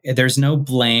why. There's no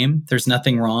blame. There's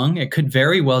nothing wrong. It could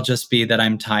very well just be that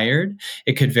I'm tired.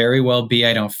 It could very well be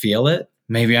I don't feel it.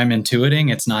 Maybe I'm intuiting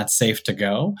it's not safe to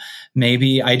go.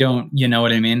 Maybe I don't, you know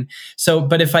what I mean? So,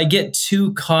 but if I get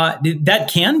too caught, that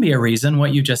can be a reason.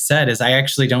 What you just said is I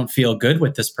actually don't feel good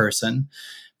with this person.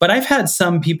 But I've had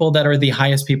some people that are the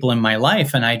highest people in my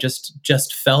life, and I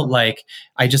just felt like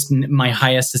my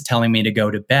highest is telling me to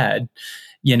go to bed.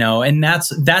 And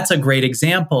that's a great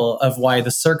example of why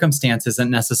the circumstance isn't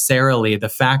necessarily the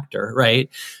factor, right?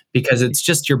 Because it's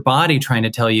just your body trying to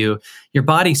tell you, your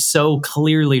body's so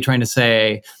clearly trying to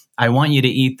say, I want you to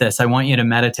eat this. I want you to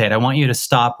meditate. I want you to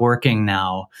stop working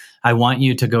now. I want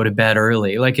you to go to bed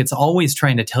early. Like, it's always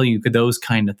trying to tell you those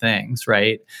kind of things,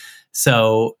 right?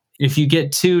 So if you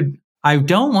get too, I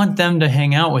don't want them to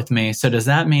hang out with me, so does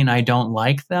that mean I don't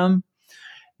like them?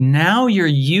 Now you're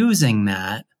using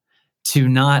that to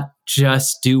not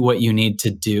just do what you need to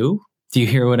do. Do you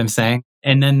hear what I'm saying?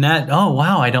 And then oh,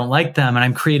 wow, I don't like them. And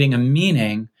I'm creating a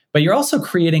meaning, but you're also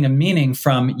creating a meaning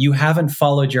from you haven't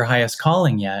followed your highest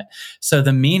calling yet. So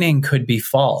the meaning could be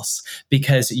false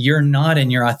because you're not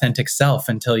in your authentic self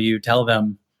until you tell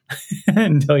them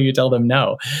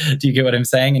no. Do you get what I'm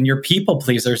saying? And your people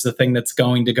pleaser is the thing that's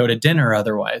going to go to dinner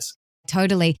otherwise.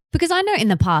 Totally. Because I know in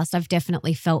the past, I've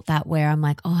definitely felt that where I'm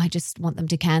like, oh, I just want them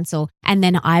to cancel. And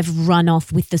then I've run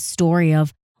off with the story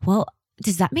of, well,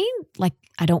 does that mean like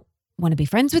I don't want to be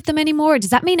friends with them anymore? Does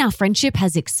that mean our friendship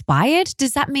has expired?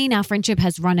 Does that mean our friendship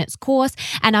has run its course?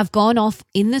 And I've gone off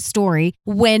in the story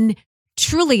when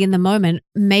truly in the moment,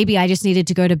 maybe I just needed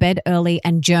to go to bed early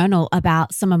and journal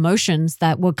about some emotions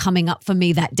that were coming up for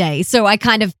me that day. So I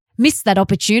kind of missed that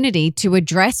opportunity to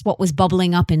address what was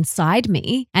bubbling up inside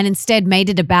me and instead made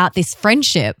it about this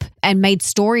friendship and made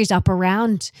stories up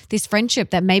around this friendship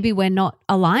that maybe we're not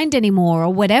aligned anymore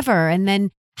or whatever. And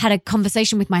then had a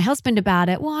conversation with my husband about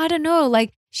it. Well, I don't know,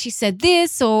 like she said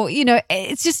this or,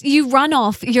 it's just you run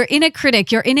off, your inner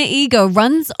critic, your inner ego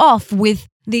runs off with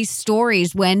these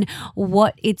stories when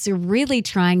what it's really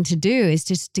trying to do is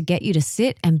just to get you to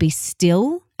sit and be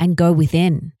still and go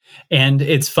within. And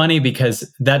it's funny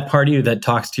because that part of you that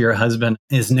talks to your husband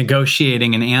is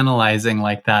negotiating and analyzing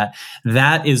like that.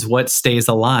 That is what stays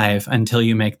alive until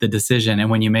you make the decision.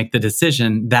 And when you make the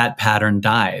decision, that pattern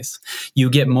dies. You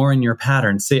get more in your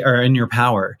pattern or in your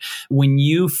power. When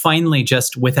you finally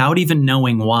just, without even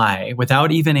knowing why,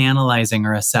 without even analyzing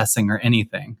or assessing or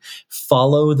anything,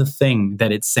 follow the thing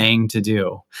that it's saying to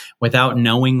do without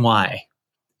knowing why.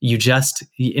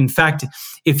 In fact,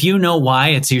 if you know why,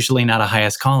 it's usually not a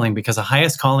highest calling, because a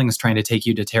highest calling is trying to take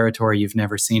you to territory you've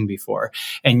never seen before.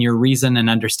 And your reason and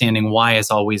understanding why is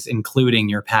always including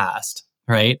your past,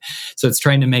 right? So it's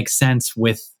trying to make sense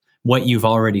with what you've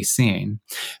already seen.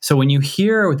 So when you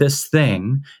hear this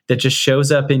thing that just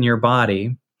shows up in your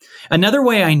body, another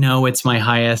way I know it's my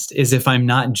highest is if I'm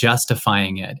not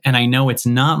justifying it. And I know it's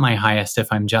not my highest if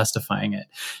I'm justifying it.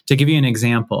 To give you an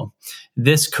example,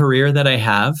 this career that I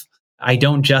have, I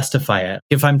don't justify it.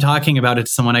 If I'm talking about it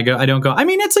to someone, I don't go, I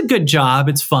mean, it's a good job.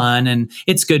 It's fun and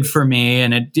it's good for me.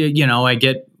 And I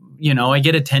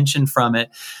get attention from it.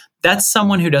 That's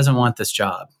someone who doesn't want this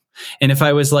job. And if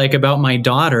I was like about my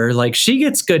daughter, like she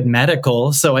gets good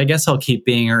medical, so I guess I'll keep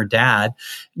being her dad.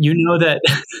 You know that,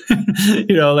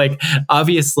 like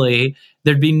obviously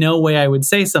there'd be no way I would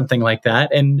say something like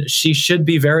that. And she should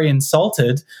be very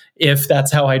insulted if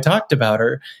that's how I talked about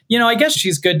her. I guess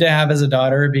she's good to have as a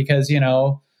daughter because,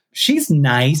 she's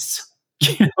nice.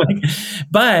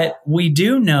 But we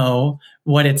do know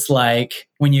what it's like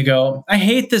when you go, I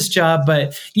hate this job,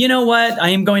 but you know what? I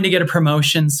am going to get a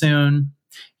promotion soon.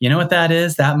 You know what that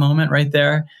is? That moment right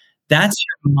there? That's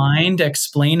your mind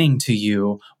explaining to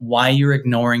you why you're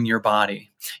ignoring your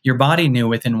body. Your body knew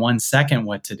within 1 second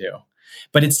what to do,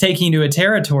 but it's taking you to a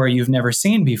territory you've never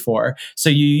seen before. So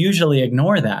you usually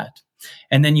ignore that.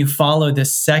 And then you follow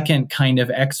this second kind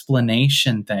of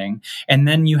explanation thing. And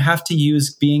then you have to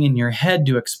use being in your head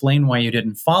to explain why you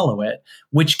didn't follow it,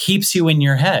 which keeps you in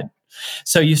your head.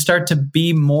 So you start to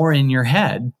be more in your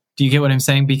head. Do you get what I'm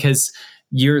saying? Because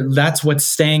that's what's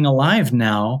staying alive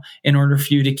now in order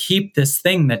for you to keep this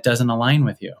thing that doesn't align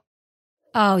with you.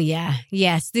 Oh, yeah.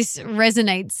 Yes. This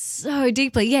resonates so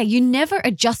deeply. Yeah. You never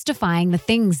are justifying the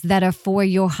things that are for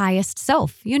your highest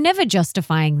self. You're never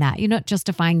justifying that. You're not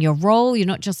justifying your role. You're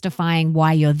not justifying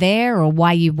why you're there or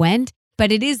why you went.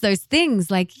 But it is those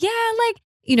things like,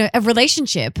 a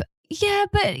relationship. Yeah,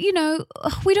 but,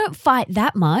 we don't fight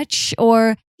that much.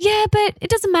 Or, yeah, but it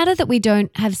doesn't matter that we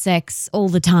don't have sex all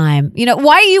the time.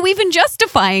 Why are you even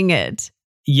justifying it?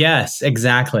 Yes,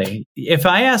 exactly. If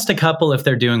I asked a couple if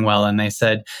they're doing well and they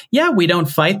said, yeah, we don't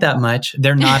fight that much,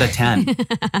 they're not a 10.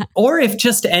 Or if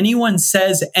just anyone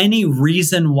says any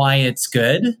reason why it's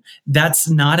good, that's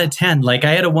not a 10. Like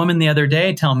I had a woman the other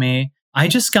day tell me, I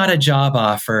just got a job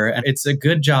offer and it's a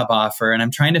good job offer. And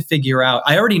I'm trying to figure out,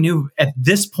 I already knew at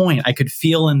this point, I could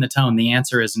feel in the tone, the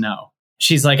answer is no.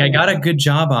 She's like, I got a good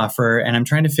job offer and I'm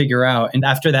trying to figure out. And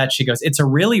after that, she goes, it's a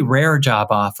really rare job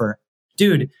offer.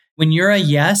 Dude, when you're a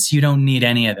yes, you don't need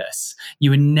any of this.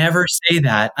 You would never say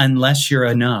that unless you're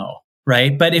a no,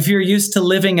 right? But if you're used to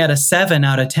living at a 7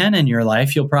 out of 10 in your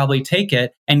life, you'll probably take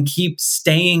it and keep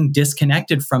staying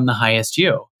disconnected from the highest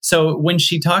you. So when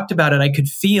she talked about it, I could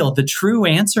feel the true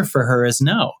answer for her is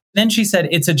no. Then she said,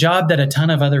 it's a job that a ton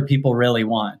of other people really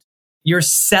want. You're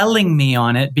selling me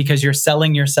on it because you're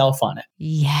selling yourself on it.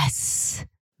 Yes.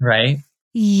 Right?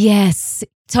 Yes,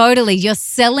 totally. You're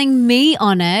selling me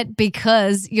on it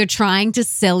because you're trying to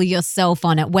sell yourself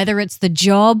on it, whether it's the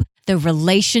job, the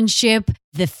relationship,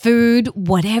 the food,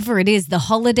 whatever it is, the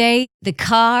holiday, the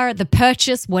car, the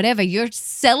purchase, whatever. You're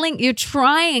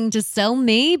trying to sell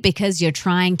me because you're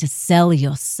trying to sell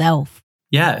yourself.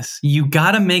 Yes, you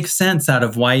got to make sense out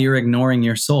of why you're ignoring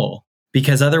your soul,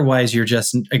 because otherwise you're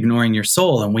just ignoring your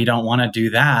soul and we don't want to do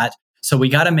that. So we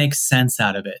got to make sense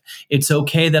out of it. It's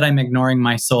okay that I'm ignoring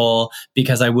my soul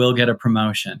because I will get a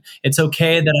promotion. It's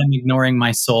okay that I'm ignoring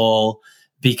my soul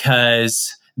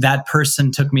because that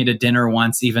person took me to dinner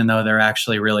once, even though they're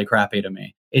actually really crappy to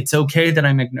me. It's okay that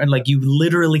I'm like, you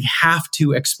literally have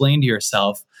to explain to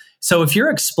yourself. So if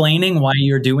you're explaining why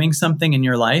you're doing something in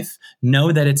your life,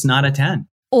 know that it's not a 10.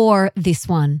 Or this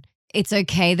one, it's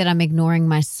okay that I'm ignoring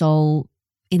my soul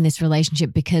in this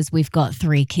relationship because we've got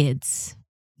 3 kids.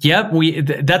 Yep,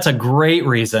 that's a great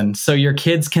reason. So your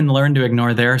kids can learn to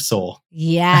ignore their soul.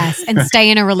 Yes, and stay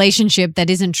in a relationship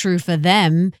that isn't true for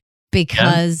them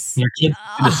because... Your kids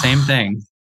do the same thing.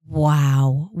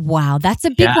 Wow. That's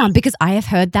a big one because I have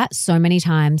heard that so many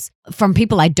times from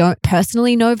people I don't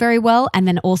personally know very well, and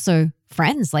then also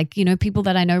friends, like, people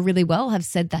that I know really well have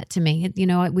said that to me.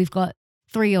 We've got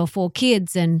 3 or 4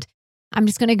 kids and I'm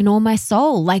just going to ignore my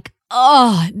soul. Like,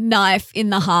 oh, knife in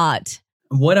the heart.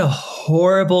 What a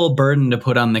horrible burden to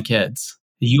put on the kids.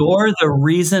 You're the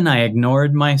reason I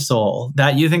ignored my soul.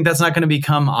 That you think that's not going to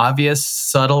become obvious,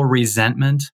 subtle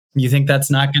resentment? You think that's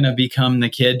not going to become the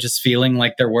kid just feeling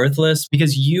like they're worthless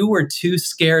because you were too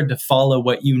scared to follow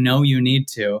what you know you need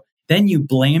to. Then you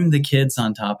blame the kids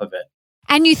on top of it.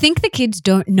 And you think the kids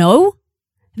don't know?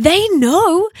 They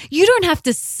know. You don't have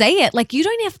to say it. Like, you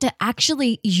don't have to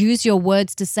actually use your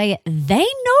words to say it. They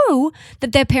know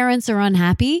that their parents are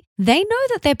unhappy. They know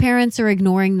that their parents are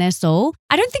ignoring their soul.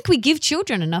 I don't think we give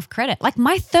children enough credit. Like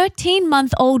my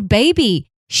 13-month-old baby,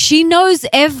 she knows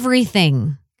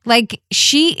everything. Like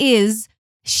she is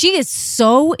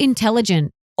so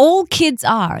intelligent. All kids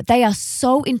are. They are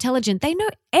so intelligent. They know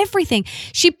everything.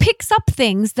 She picks up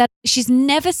things that she's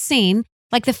never seen.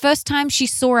 Like the first time she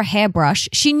saw a hairbrush,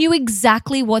 she knew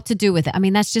exactly what to do with it. I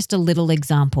mean, that's just a little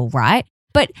example, right?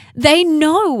 But they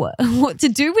know what to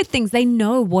do with things. They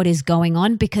know what is going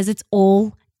on because it's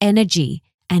all energy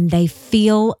and they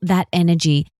feel that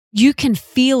energy. You can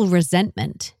feel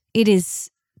resentment. It is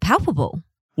palpable.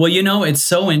 Well, it's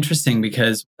so interesting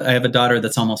because I have a daughter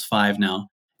that's almost 5 now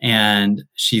and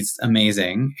she's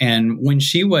amazing. And when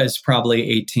she was probably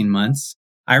 18 months,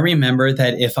 I remember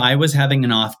that if I was having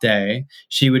an off day,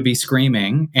 she would be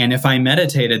screaming. And if I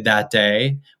meditated that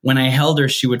day, when I held her,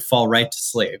 she would fall right to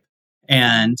sleep.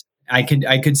 And I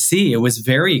could see, it was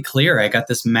very clear. I got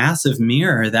this massive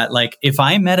mirror that like, if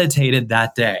I meditated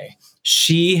that day,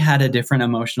 she had a different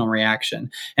emotional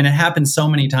reaction. And it happened so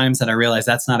many times that I realized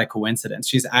that's not a coincidence.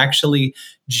 She's actually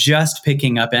just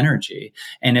picking up energy.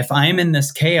 And if I'm in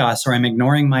this chaos or I'm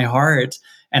ignoring my heart,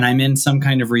 and I'm in some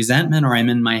kind of resentment or I'm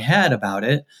in my head about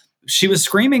it, she was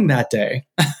screaming that day.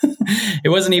 It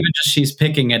wasn't even just she's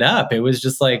picking it up. It was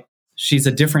just like she's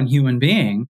a different human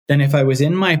being than if I was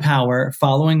in my power,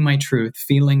 following my truth,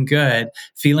 feeling good,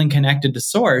 feeling connected to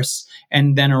source.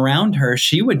 And then around her,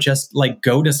 she would just like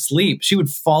go to sleep. She would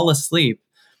fall asleep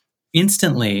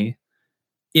instantly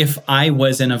if I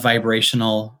was in a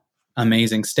vibrational,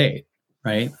 amazing state,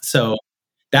 right? So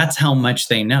that's how much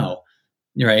they know,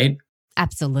 right?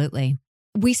 Absolutely.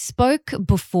 We spoke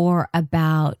before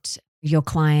about your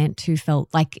client who felt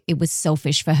like it was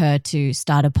selfish for her to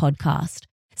start a podcast.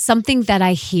 Something that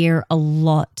I hear a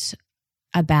lot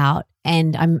about,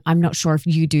 and I'm not sure if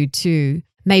you do too.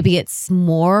 Maybe it's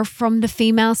more from the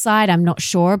female side. I'm not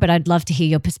sure, but I'd love to hear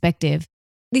your perspective.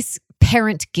 This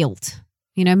parent guilt,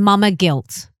 mama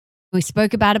guilt. We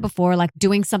spoke about it before, like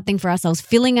doing something for ourselves,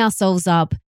 filling ourselves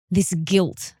up, this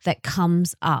guilt that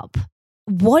comes up.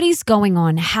 What is going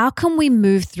on? How can we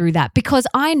move through that? Because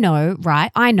I know,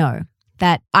 right? I know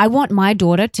that I want my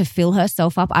daughter to fill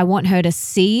herself up. I want her to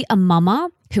see a mama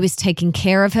who is taking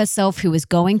care of herself, who is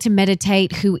going to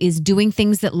meditate, who is doing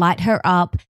things that light her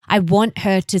up. I want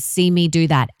her to see me do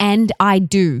that. And I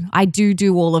do. I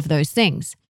do all of those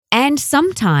things. And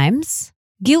sometimes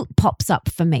guilt pops up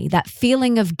for me, that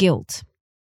feeling of guilt.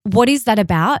 What is that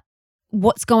about?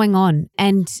 What's going on?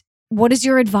 And what is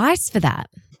your advice for that?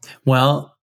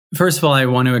 Well, first of all, I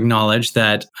want to acknowledge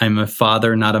that I'm a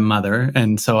father, not a mother.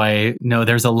 And so I know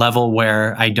there's a level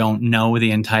where I don't know the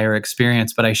entire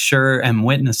experience, but I sure am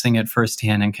witnessing it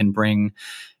firsthand and can bring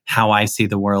how I see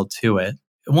the world to it.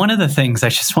 One of the things I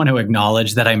just want to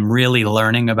acknowledge that I'm really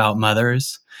learning about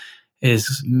mothers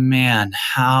is, man,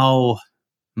 how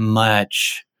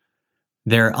much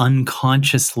they're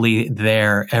unconsciously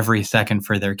there every second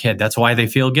for their kid. That's why they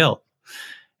feel guilt.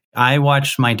 I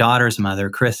watched my daughter's mother,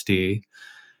 Christy,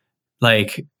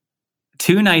 like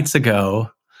 2 nights ago.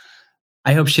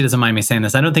 I hope she doesn't mind me saying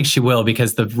this. I don't think she will,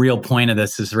 because the real point of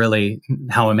this is really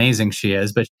how amazing she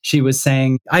is. But she was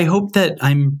saying, I hope that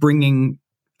I'm bringing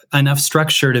enough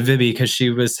structure to Vivi, because she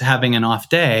was having an off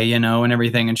day, and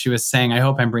everything. And she was saying, I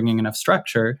hope I'm bringing enough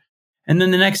structure. And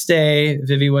then the next day,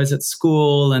 Vivi was at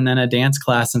school and then a dance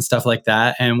class and stuff like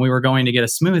that. And we were going to get a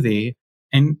smoothie.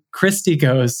 And Christy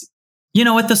goes, you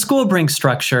know what, the school brings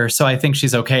structure, so I think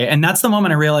she's okay. And that's the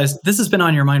moment I realized this has been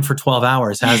on your mind for 12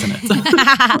 hours, hasn't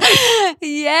it?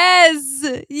 Yes.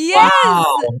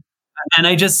 Wow. And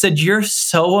I just said, you're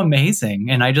so amazing.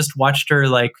 And I just watched her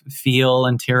like feel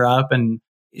and tear up. And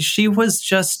she was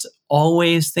just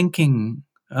always thinking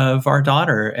of our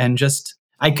daughter. And just,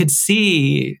 I could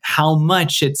see how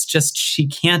much it's just, she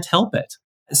can't help it.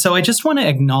 So I just want to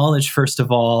acknowledge, first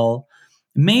of all,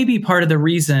 maybe part of the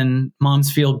reason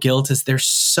moms feel guilt is they're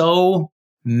so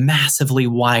massively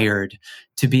wired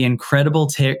to be incredible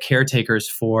caretakers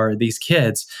for these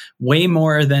kids, way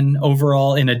more than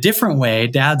overall in a different way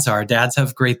dads are. Dads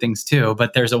have great things too,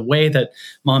 but there's a way that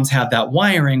moms have that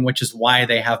wiring, which is why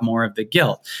they have more of the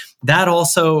guilt. That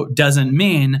also doesn't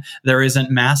mean there isn't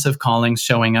massive callings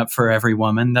showing up for every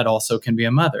woman that also can be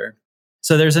a mother.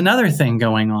 So there's another thing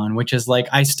going on, which is like,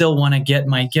 I still want to get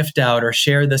my gift out or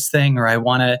share this thing, or I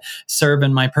want to serve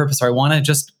in my purpose, or I want to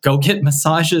just go get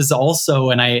massages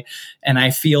also. And I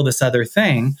feel this other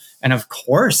thing. And of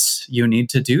course you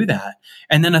need to do that.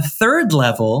 And then a third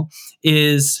level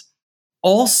is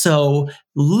also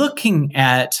looking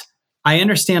at, I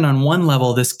understand on one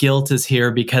level, this guilt is here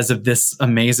because of this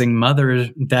amazing mother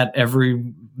that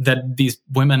these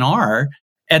women are.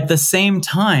 At the same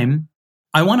time,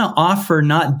 I want to offer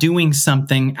not doing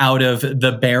something out of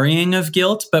the burying of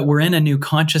guilt, but we're in a new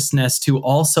consciousness to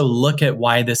also look at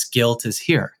why this guilt is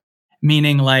here.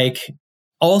 Meaning like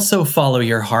also follow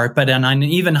your heart, but on an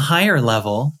even higher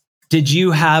level, did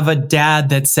you have a dad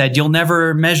that said you'll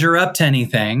never measure up to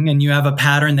anything and you have a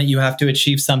pattern that you have to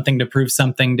achieve something to prove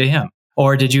something to him?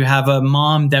 Or did you have a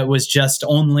mom that was just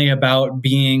only about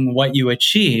being what you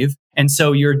achieve? And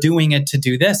so you're doing it to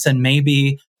do this. And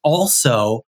maybe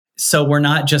also, so we're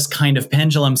not just kind of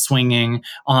pendulum swinging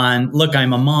on, look,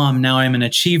 I'm a mom, now I'm an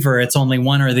achiever, it's only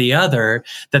one or the other,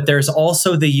 that there's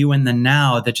also the you in the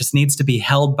now that just needs to be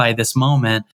held by this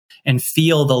moment and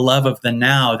feel the love of the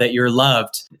now, that you're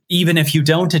loved, even if you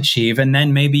don't achieve. And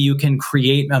then maybe you can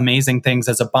create amazing things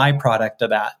as a byproduct of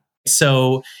that.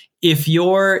 So if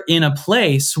you're in a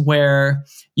place where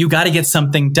you got to get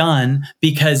something done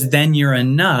because then you're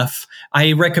enough,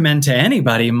 I recommend to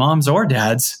anybody, moms or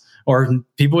dads, or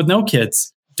people with no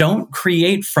kids, don't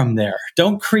create from there.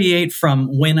 Don't create from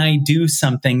when I do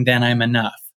something, then I'm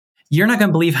enough. You're not going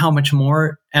to believe how much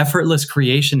more effortless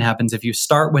creation happens if you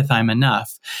start with I'm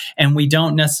enough. And we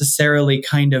don't necessarily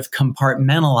kind of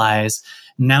compartmentalize,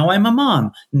 now I'm a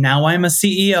mom, now I'm a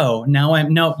CEO,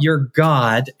 no, you're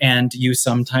God, and you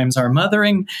sometimes are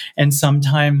mothering and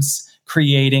sometimes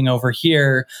creating over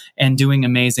here and doing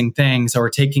amazing things, or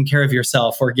taking care of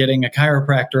yourself, or getting a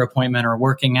chiropractor appointment, or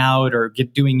working out, or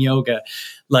doing yoga.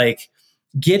 Like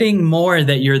getting more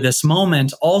that you're this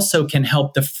moment also can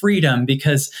help the freedom,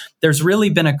 because there's really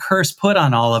been a curse put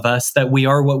on all of us that we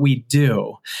are what we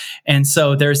do. And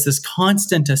so there's this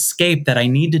constant escape that I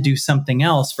need to do something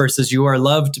else versus you are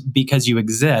loved because you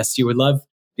exist. You are loved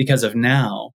because of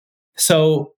now.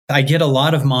 So I get a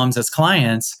lot of moms as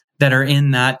clients that are in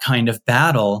that kind of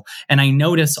battle. And I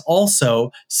notice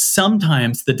also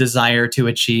sometimes the desire to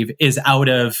achieve is out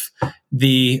of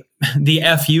the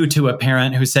F you to a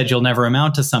parent who said you'll never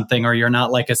amount to something, or you're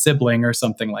not like a sibling or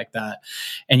something like that.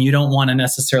 And you don't want to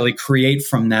necessarily create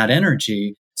from that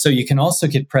energy. So you can also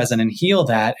get present and heal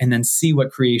that and then see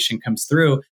what creation comes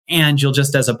through. And you'll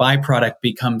just, as a byproduct,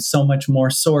 become so much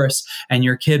more source, and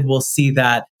your kid will see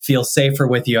that, feel safer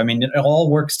with you. I mean, it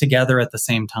all works together at the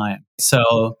same time.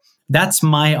 So that's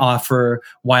my offer,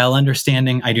 while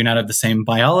understanding I do not have the same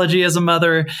biology as a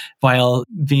mother, while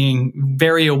being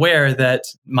very aware that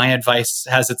my advice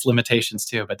has its limitations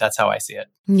too, but that's how I see it.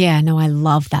 Yeah, no, I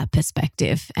love that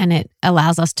perspective. And it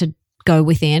allows us to go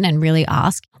within and really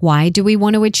ask, why do we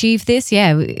want to achieve this?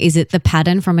 Yeah, is it the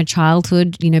pattern from a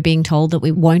childhood, being told that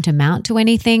we won't amount to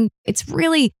anything? It's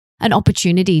really an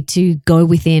opportunity to go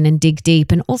within and dig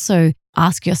deep, and also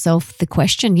ask yourself the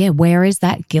question, where is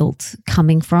that guilt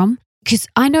coming from? Because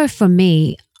I know for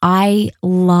me, I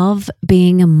love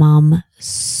being a mum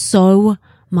so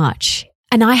much.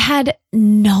 And I had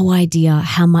no idea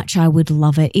how much I would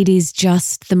love it. It is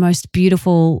just the most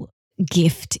beautiful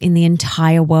gift in the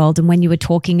entire world. And when you were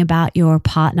talking about your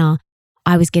partner,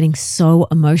 I was getting so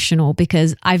emotional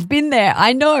because I've been there.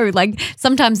 I know, like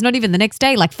sometimes not even the next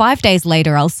day, like 5 days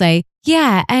later, I'll say,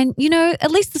 yeah, and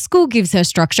at least the school gives her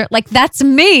structure. Like that's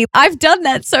me. I've done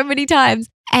that so many times.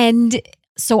 And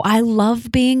so I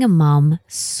love being a mum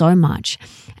so much,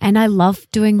 and I love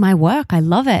doing my work. I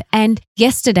love it. And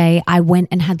yesterday I went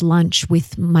and had lunch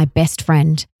with my best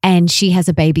friend, and she has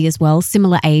a baby as well,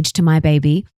 similar age to my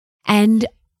baby. And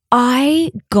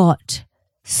I got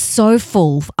so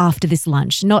full after this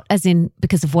lunch, not as in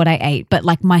because of what I ate, but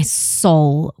like my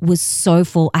soul was so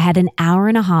full. I had an hour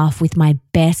and a half with my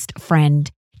best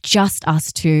friend, just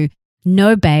us two,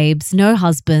 no babes, no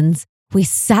husbands. We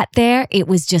sat there. It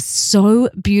was just so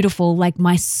beautiful. Like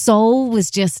my soul was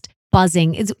just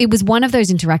buzzing. It was one of those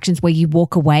interactions where you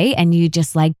walk away and you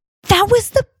just like, that was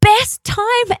the best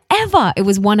time ever. It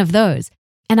was one of those.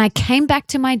 And I came back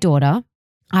to my daughter.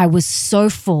 I was so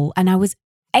full, and I was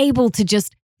able to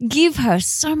just give her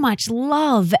so much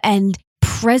love and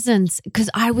presence because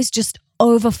I was just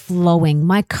overflowing.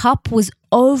 My cup was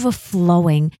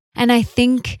overflowing. And I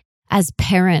think as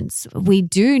parents, we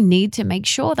do need to make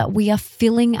sure that we are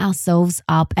filling ourselves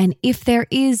up. And if there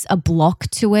is a block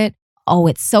to it, oh,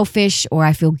 it's selfish or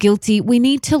I feel guilty, we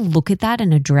need to look at that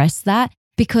and address that.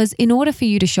 Because in order for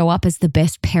you to show up as the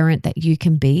best parent that you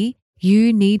can be,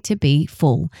 you need to be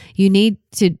full. You need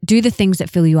to do the things that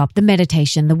fill you up, the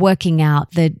meditation, the working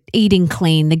out, the eating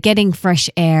clean, the getting fresh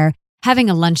air, having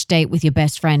a lunch date with your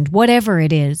best friend, whatever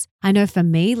it is. I know for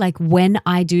me, like when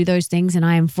I do those things and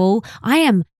I am full, I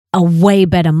am a way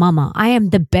better mama. I am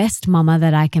the best mama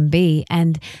that I can be.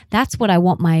 And that's what I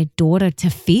want my daughter to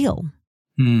feel.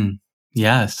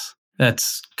 Yes,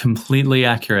 that's completely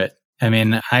accurate. I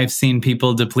mean, I've seen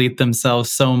people deplete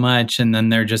themselves so much and then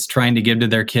they're just trying to give to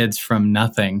their kids from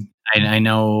nothing. I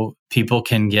know people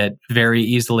can get very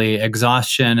easily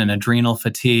exhaustion and adrenal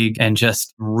fatigue and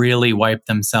just really wipe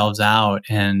themselves out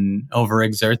and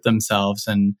overexert themselves.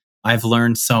 And I've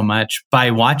learned so much by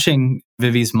watching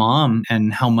Vivi's mom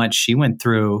and how much she went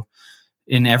through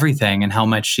in everything and how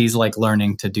much she's like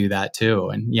learning to do that too.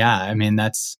 And yeah, I mean,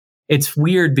 it's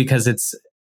weird because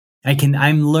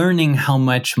I'm learning how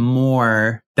much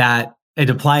more that it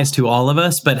applies to all of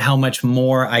us, but how much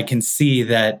more I can see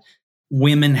that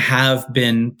women have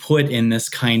been put in this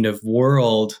kind of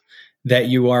world that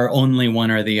you are only one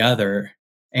or the other.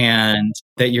 And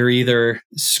that you're either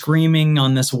screaming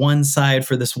on this one side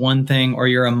for this one thing, or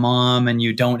you're a mom and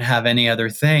you don't have any other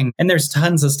thing. And there's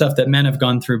tons of stuff that men have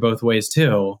gone through both ways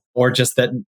too, or just that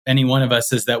any one of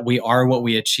us is that we are what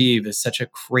we achieve is such a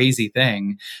crazy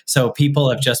thing. So people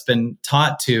have just been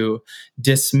taught to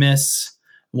dismiss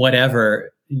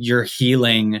whatever, your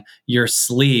healing, your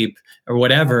sleep, or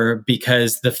whatever,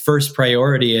 because the first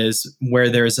priority is where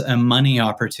there's a money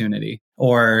opportunity,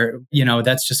 or,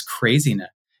 that's just craziness.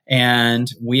 And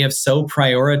we have so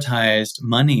prioritized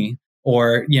money,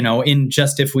 or, in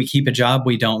just if we keep a job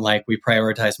we don't like, we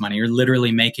prioritize money. You're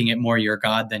literally making it more your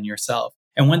God than yourself.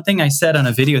 And one thing I said on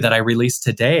a video that I released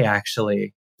today,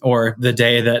 actually, or the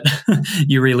day that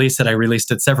you released it, I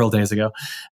released it several days ago.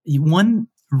 One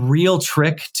real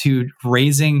trick to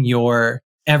raising your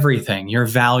everything, your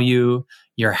value,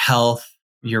 your health,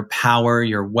 your power,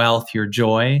 your wealth, your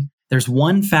joy. There's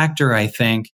one factor, I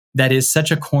think, that is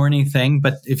such a corny thing,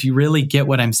 but if you really get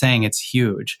what I'm saying, it's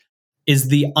huge, is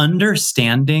the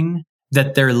understanding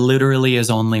that there literally is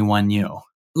only one you.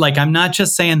 Like, I'm not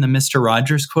just saying the Mr.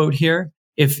 Rogers quote here.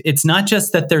 If it's not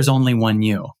just that there's only one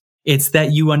you, it's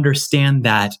that you understand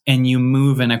that and you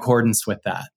move in accordance with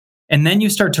that. And then you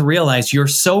start to realize you're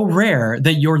so rare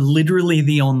that you're literally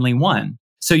the only one.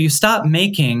 So you stop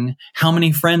making, how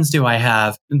many friends do I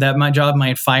have, that my job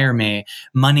might fire me,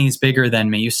 money's bigger than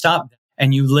me. You stop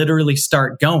and you literally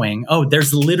start going, oh,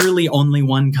 there's literally only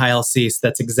one Kyle Cease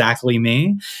that's exactly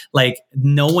me. Like,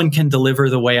 no one can deliver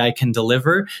the way I can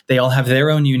deliver. They all have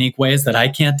their own unique ways that I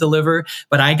can't deliver,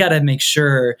 but I got to make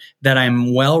sure that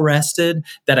I'm well rested,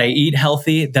 that I eat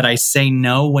healthy, that I say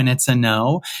no when it's a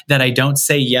no, that I don't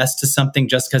say yes to something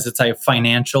just because it's a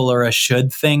financial or a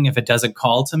should thing if it doesn't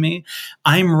call to me.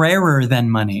 I'm rarer than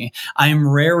money. I'm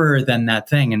rarer than that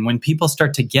thing. And when people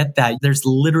start to get that, there's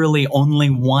literally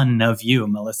only one of you,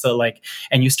 Melissa,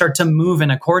 and you start to move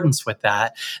in accordance with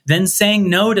that, then saying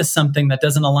no to something that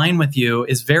doesn't align with you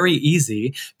is very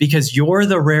easy because you're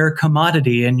the rare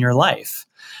commodity in your life,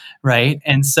 right?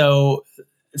 And so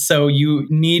you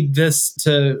need this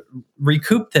to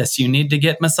recoup this. You need to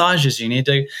get massages. You need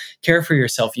to care for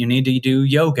yourself. You need to do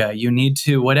yoga. You need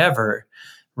to whatever,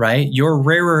 right? You're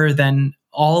rarer than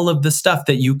all of the stuff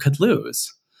that you could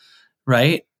lose,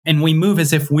 right? And we move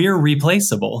as if we're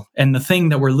replaceable and the thing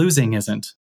that we're losing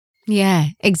isn't. Yeah,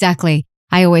 exactly.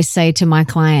 I always say to my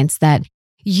clients that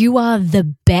you are the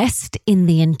best in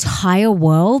the entire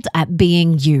world at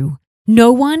being you.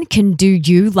 No one can do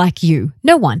you like you.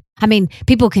 No one. I mean,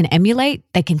 people can emulate,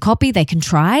 they can copy, they can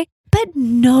try, but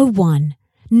no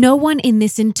one in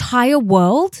this entire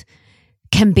world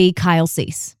can be Kyle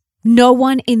Cease. No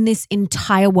one in this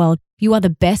entire world. You are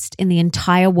the best in the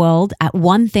entire world at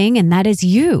one thing, and that is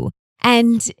you.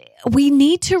 And we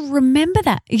need to remember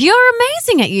that. You're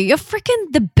amazing at you. You're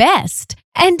freaking the best.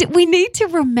 And we need to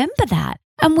remember that.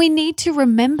 And we need to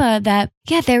remember that,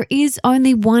 there is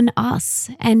only one us,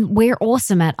 and we're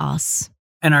awesome at us.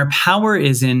 And our power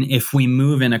is in if we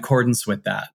move in accordance with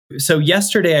that. So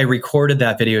yesterday I recorded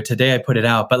that video. Today I put it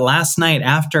out. But last night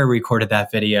after I recorded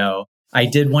that video, I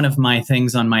did one of my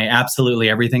things on my Absolutely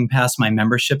Everything Pass, my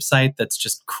membership site that's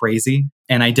just crazy.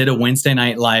 And I did a Wednesday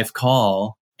night live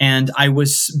call. And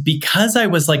because I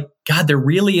was like, God, there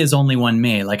really is only one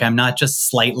me. Like, I'm not just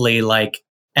slightly like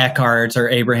Eckhart or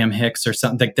Abraham Hicks or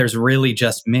something. Like there's really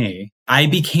just me. I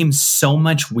became so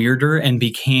much weirder and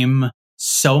became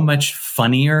so much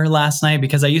funnier last night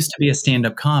because I used to be a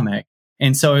stand-up comic.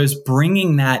 And so I was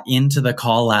bringing that into the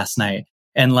call last night.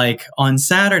 And like on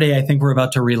Saturday, I think we're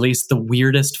about to release the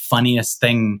weirdest, funniest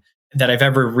thing that I've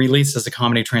ever released as a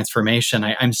comedy transformation.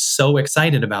 I'm so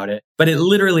excited about it. But it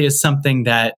literally is something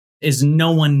that is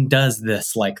no one does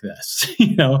this like this,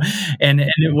 And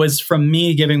it was from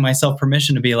me giving myself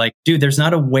permission to be like, dude, there's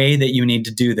not a way that you need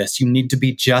to do this. You need to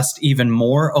be just even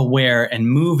more aware and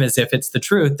move as if it's the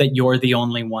truth that you're the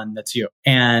only one that's you.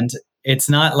 And it's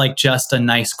not like just a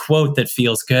nice quote that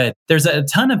feels good. There's a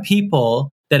ton of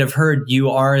people that have heard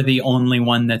you are the only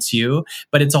one that's you,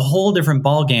 but it's a whole different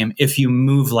ballgame if you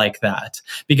move like that.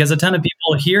 Because a ton of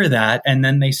people hear that and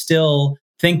then they still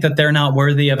think that they're not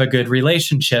worthy of a good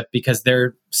relationship because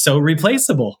they're so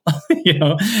replaceable,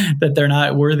 that they're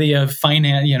not worthy of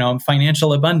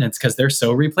financial abundance because they're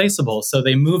so replaceable. So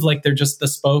they move like they're just the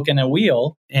spoke in a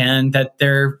wheel and that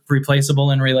they're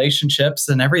replaceable in relationships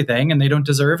and everything. And they don't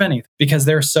deserve anything because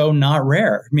they're so not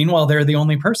rare. Meanwhile, they're the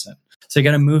only person. So you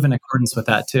got to move in accordance with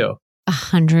that too.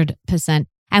 100%.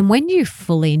 And when you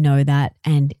fully know that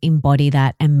and embody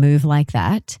that and move like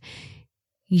that,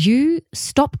 you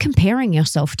stop comparing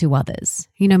yourself to others.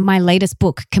 My latest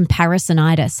book,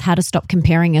 Comparisonitis, How to Stop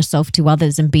Comparing Yourself to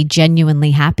Others and Be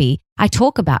Genuinely Happy. I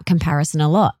talk about comparison a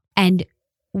lot. And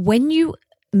when you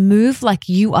move like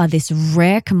you are this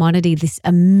rare commodity, this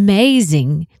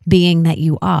amazing being that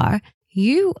you are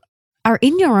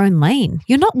in your own lane.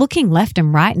 You're not looking left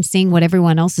and right and seeing what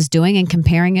everyone else is doing and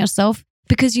comparing yourself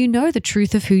because you know the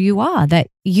truth of who you are, that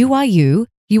you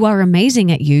are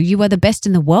amazing at you are the best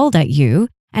in the world at you.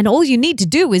 And all you need to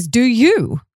do is do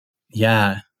you.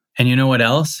 Yeah. And you know what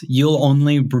else? You'll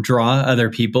only draw other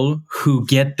people who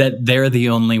get that they're the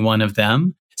only one of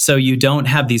them. So you don't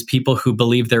have these people who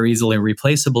believe they're easily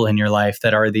replaceable in your life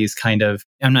that are these kind of,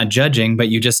 I'm not judging, but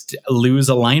you just lose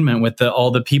alignment with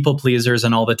all the people pleasers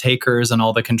and all the takers and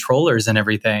all the controllers and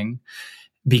everything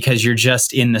because you're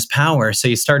just in this power. So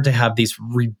you start to have these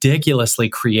ridiculously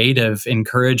creative,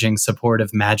 encouraging,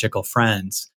 supportive, magical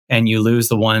friends. And you lose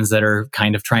the ones that are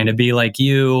kind of trying to be like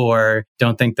you or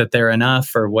don't think that they're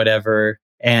enough or whatever.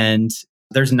 And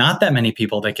there's not that many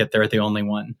people that get there the only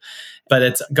one. But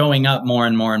it's going up more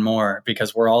and more and more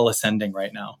because we're all ascending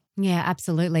right now. Yeah,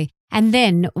 absolutely. And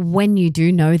then when you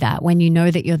do know that, when you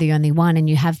know that you're the only one and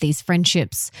you have these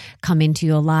friendships come into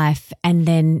your life and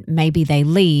then maybe they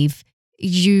leave,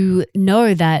 you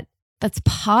know that that's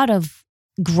part of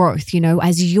growth.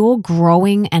 As you're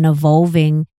growing and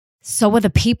evolving, so are the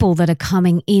people that are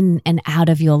coming in and out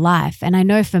of your life. And I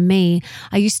know for me,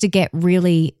 I used to get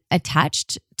really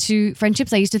attached to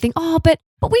friendships. I used to think,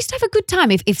 but we used to have a good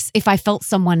time. If I felt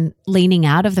someone leaning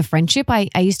out of the friendship, I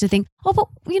used to think, but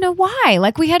why?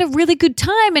 Like we had a really good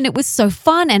time and it was so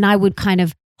fun. And I would kind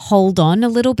of hold on a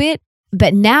little bit.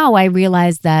 But now I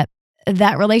realize that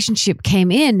relationship came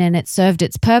in and it served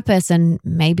its purpose and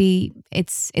maybe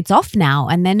it's off now.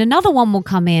 And then another one will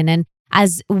come in. And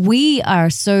as we are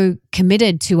so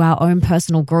committed to our own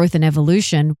personal growth and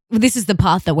evolution, this is the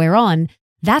path that we're on,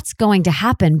 that's going to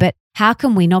happen. But how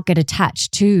can we not get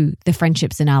attached to the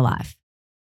friendships in our life?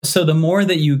 So the more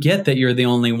that you get that you're the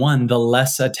only one, the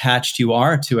less attached you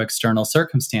are to external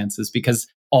circumstances because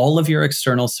all of your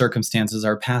external circumstances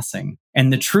are passing.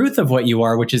 And the truth of what you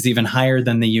are, which is even higher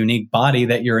than the unique body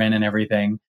that you're in and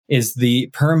everything, is the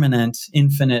permanent,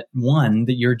 infinite one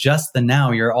that you're just the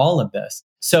now, you're all of this.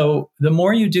 So the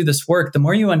more you do this work, the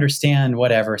more you understand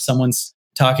whatever someone's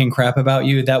talking crap about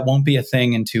you, that won't be a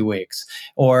thing in 2 weeks.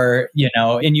 Or,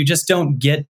 and you just don't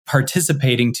get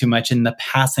participating too much in the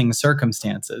passing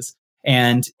circumstances.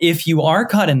 And if you are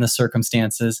caught in the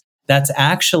circumstances, that's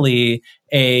actually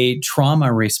a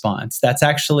trauma response. That's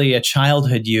actually a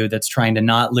childhood you that's trying to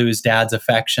not lose dad's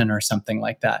affection or something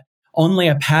like that. Only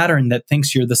a pattern that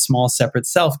thinks you're the small separate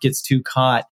self gets too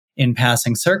caught in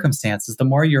passing circumstances. The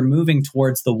more you're moving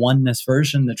towards the oneness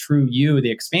version, the true you, the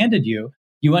expanded you,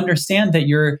 you understand that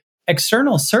your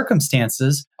external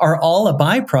circumstances are all a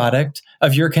byproduct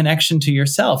of your connection to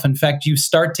yourself. In fact, you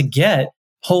start to get,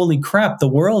 holy crap, the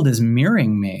world is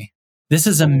mirroring me. This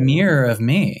is a mirror of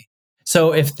me.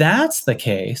 So if that's the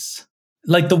case,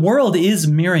 like the world is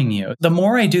mirroring you. The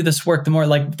more I do this work, the more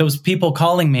like those people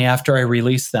calling me after I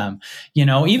release them,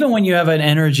 even when you have an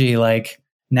energy like,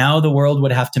 now the world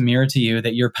would have to mirror to you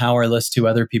that you're powerless to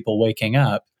other people waking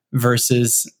up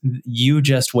versus you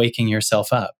just waking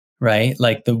yourself up, right?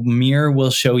 Like the mirror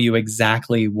will show you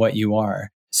exactly what you are.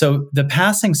 So the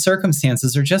passing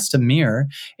circumstances are just a mirror.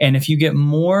 And if you get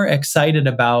more excited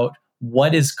about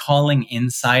what is calling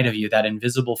inside of you, that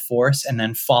invisible force, and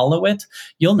then follow it,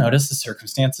 you'll notice the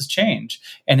circumstances change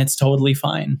and it's totally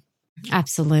fine.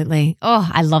 Absolutely. Oh,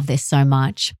 I love this so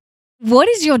much. What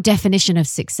is your definition of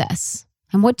success?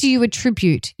 And what do you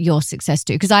attribute your success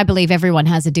to? Because I believe everyone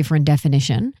has a different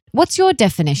definition. What's your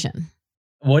definition?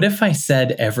 What if I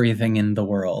said everything in the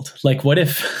world? Like, what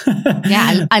if?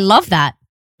 Yeah, I love that.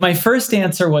 My first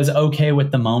answer was okay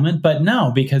with the moment, but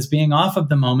no, because being off of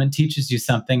the moment teaches you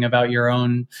something about your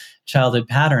own childhood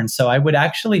patterns. So I would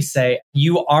actually say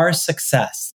you are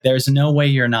success. There's no way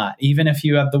you're not. Even if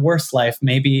you have the worst life,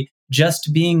 maybe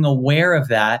just being aware of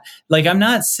that. Like, I'm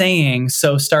not saying,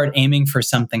 so start aiming for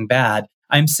something bad.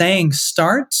 I'm saying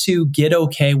start to get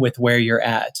okay with where you're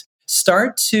at.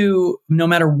 Start to, no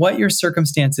matter what your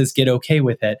circumstances, get okay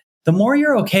with it. The more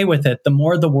you're okay with it, the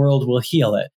more the world will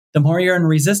heal it. The more you're in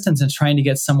resistance and trying to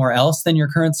get somewhere else than your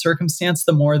current circumstance,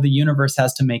 the more the universe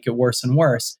has to make it worse and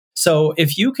worse. So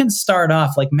if you can start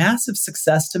off, like, massive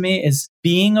success to me is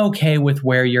being okay with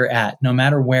where you're at, no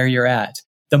matter where you're at.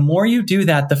 The more you do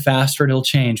that, the faster it'll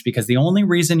change, because the only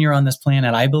reason you're on this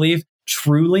planet, I believe,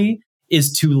 truly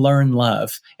is to learn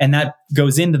love. And that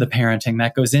goes into the parenting,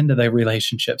 that goes into the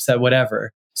relationships, that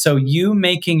whatever. So you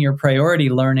making your priority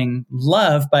learning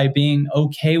love by being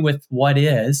okay with what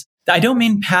is. I don't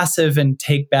mean passive and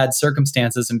take bad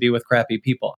circumstances and be with crappy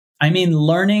people. I mean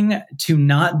learning to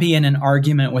not be in an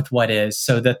argument with what is,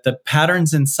 so that the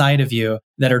patterns inside of you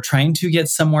that are trying to get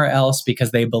somewhere else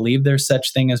because they believe there's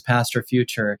such thing as past or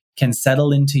future can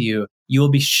settle into you. You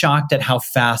will be shocked at how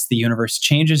fast the universe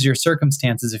changes your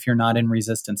circumstances if you're not in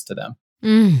resistance to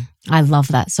them. I love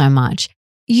that so much.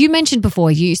 You mentioned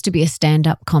before you used to be a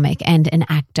stand-up comic and an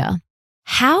actor.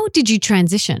 How did you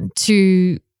transition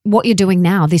to what you're doing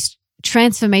now, this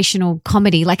transformational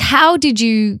comedy? Like, how did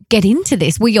you get into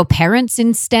this? Were your parents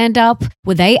in stand-up?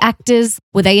 Were they actors?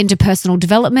 Were they into personal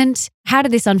development? How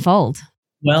did this unfold?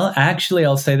 Well, actually,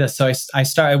 I'll say this. So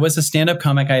I was a stand-up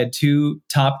comic. I had 2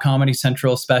 top Comedy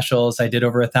Central specials. I did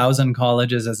over 1,000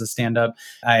 colleges as a stand-up.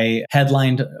 I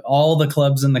headlined all the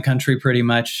clubs in the country pretty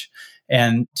much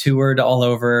and toured all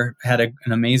over, had an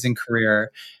amazing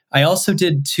career. I also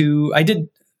did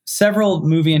several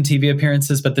movie and TV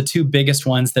appearances, but the 2 biggest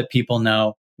ones that people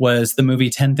know was the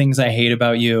movie 10 Things I Hate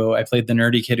About You. I played the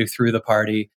nerdy kid who threw the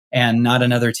party. And Not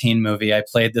Another Teen Movie, I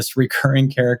played this recurring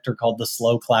character called the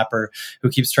slow clapper who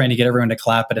keeps trying to get everyone to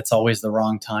clap, but it's always the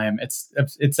wrong time.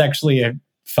 It's actually a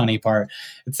funny part.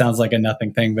 It sounds like a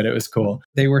nothing thing, but it was cool.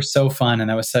 They were so fun, and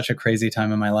that was such a crazy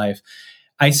time in my life.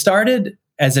 I started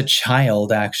as a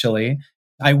child, actually.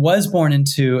 I was born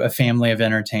into a family of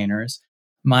entertainers.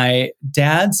 My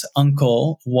dad's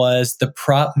uncle was the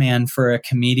prop man for a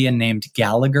comedian named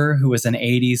Gallagher, who was an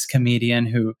 80s comedian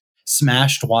who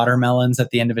smashed watermelons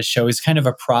at the end of his show. He's kind of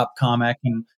a prop comic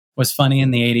and was funny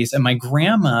in the 80s. And my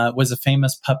grandma was a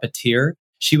famous puppeteer.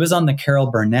 She was on the Carol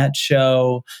Burnett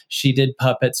show. She did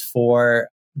puppets for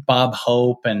Bob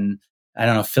Hope and, I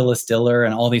don't know, Phyllis Diller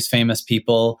and all these famous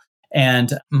people.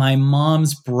 And my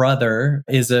mom's brother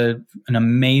is an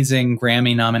amazing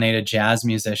Grammy-nominated jazz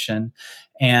musician.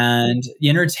 And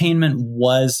entertainment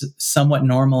was somewhat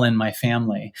normal in my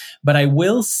family. But I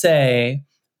will say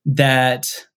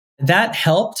that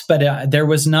helped, but there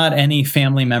was not any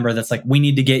family member that's like, we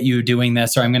need to get you doing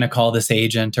this, or I'm going to call this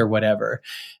agent or whatever.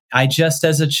 I just,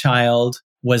 as a child,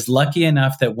 was lucky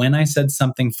enough that when I said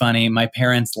something funny, my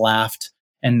parents laughed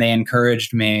and they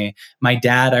encouraged me. My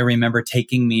dad, I remember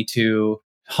taking me to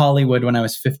Hollywood when I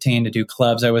was 15 to do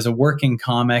clubs. I was a working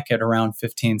comic at around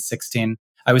 15, 16.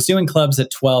 I was doing clubs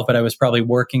at 12, but I was probably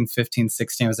working 15,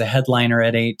 16. I was a headliner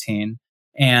at 18.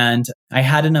 And I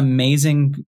had an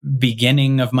amazing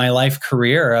beginning of my life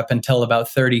career up until about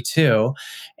 32.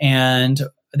 And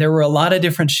there were a lot of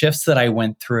different shifts that I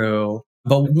went through.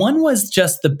 But one was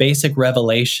just the basic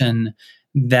revelation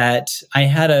that I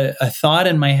had a thought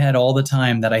in my head all the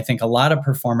time that I think a lot of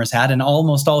performers had, and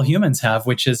almost all humans have,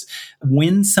 which is,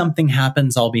 when something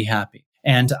happens, I'll be happy.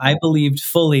 And I believed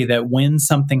fully that when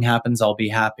something happens, I'll be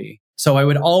happy. So I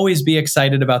would always be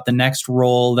excited about the next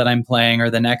role that I'm playing, or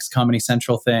the next Comedy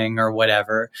Central thing, or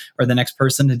whatever, or the next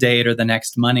person to date, or the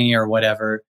next money, or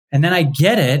whatever. And then I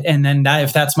get it. And then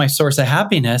if that's my source of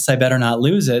happiness, I better not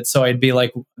lose it. So I'd be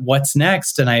like, what's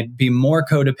next? And I'd be more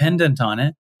codependent on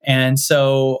it. And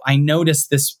so I noticed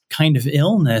this kind of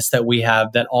illness that we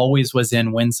have that always was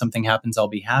in, when something happens, I'll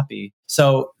be happy.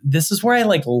 So this is where I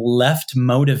left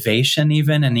motivation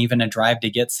even a drive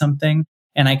to get something.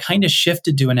 And I kind of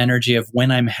shifted to an energy of,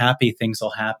 when I'm happy, things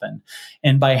will happen.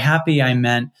 And by happy, I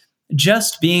meant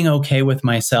just being okay with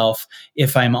myself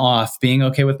if I'm off, being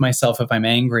okay with myself if I'm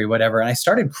angry, whatever. And I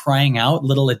started crying out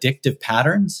little addictive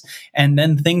patterns. And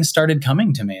then things started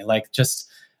coming to me. Like just,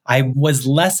 I was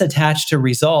less attached to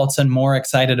results and more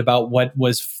excited about what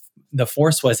was the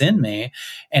force was in me,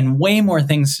 and way more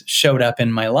things showed up in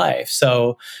my life.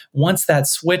 So once that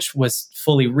switch was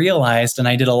fully realized, and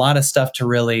I did a lot of stuff to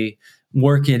really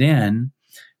work it in,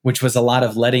 which was a lot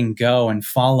of letting go and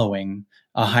following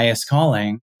a highest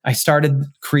calling, I started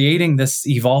creating this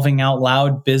Evolving Out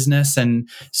Loud business and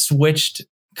switched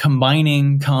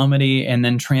combining comedy and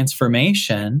then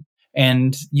transformation.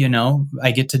 And,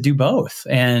 I get to do both.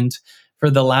 And for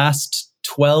the last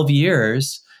 12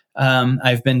 years,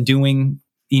 I've been doing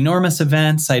enormous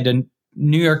events. I did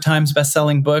New York Times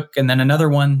bestselling book, and then another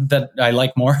one that I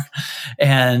like more.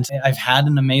 And I've had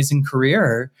an amazing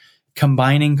career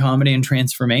combining comedy and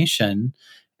transformation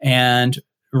and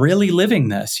really living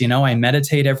this. I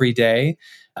meditate every day.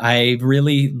 I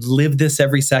really live this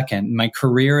every second. My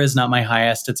career is not my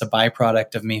highest. It's a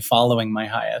byproduct of me following my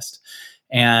highest.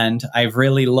 And I've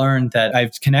really learned that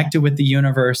I've connected with the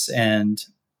universe, and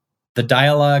the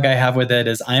dialogue I have with it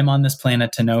is I'm on this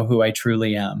planet to know who I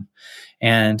truly am.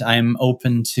 And I'm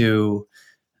open to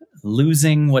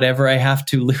losing whatever I have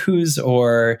to lose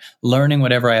or learning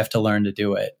whatever I have to learn to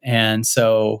do it. And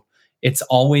so it's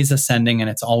always ascending and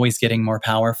it's always getting more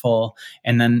powerful.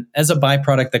 And then as a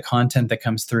byproduct, the content that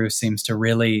comes through seems to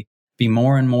really be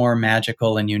more and more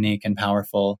magical and unique and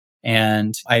powerful.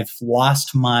 And I've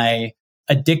lost my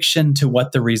addiction to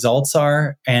what the results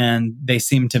are, and they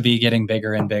seem to be getting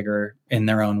bigger and bigger in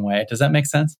their own way. Does that make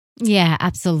sense? Yeah,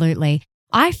 absolutely.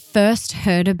 I first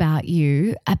heard about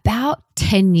you about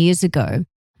 10 years ago.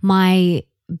 My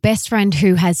best friend,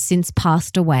 who has since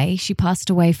passed away, she passed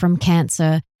away from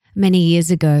cancer many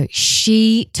years ago.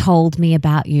 She told me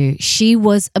about you. She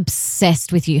was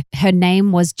obsessed with you. Her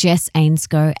name was Jess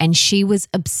Ainscough, and she was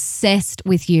obsessed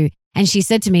with you. And she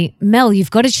said to me, Mel,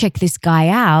 you've got to check this guy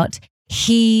out.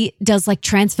 He does like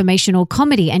transformational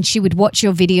comedy, and she would watch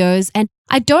your videos. And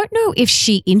I don't know if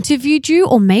she interviewed you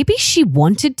or maybe she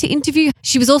wanted to interview you.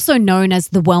 She was also known as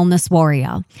the Wellness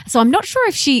Warrior. So I'm not sure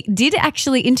if she did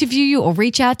actually interview you or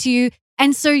reach out to you.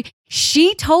 And so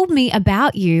she told me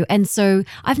about you. And so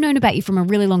I've known about you from a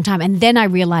really long time. And then I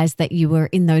realized that you were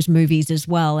in those movies as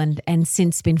well, and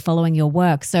since been following your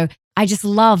work. So I just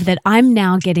love that I'm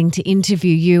now getting to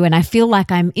interview you, and I feel like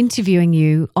I'm interviewing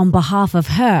you on behalf of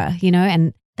her,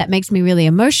 and that makes me really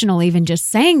emotional even just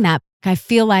saying that. I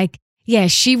feel like, yeah,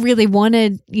 she really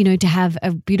wanted, to have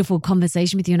a beautiful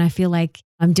conversation with you, and I feel like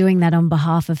I'm doing that on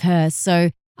behalf of her.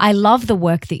 So I love the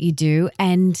work that you do,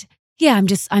 and yeah,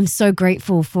 I'm so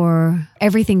grateful for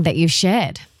everything that you've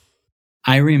shared.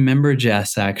 I remember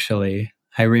Jess, actually.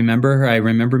 I remember her. I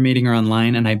remember meeting her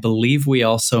online, and I believe we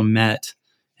also met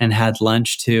and had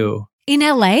lunch too. In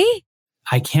LA?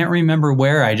 I can't remember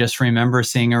where. I just remember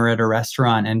seeing her at a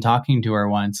restaurant and talking to her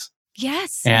once.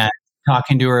 Yes. And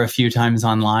talking to her a few times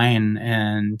online,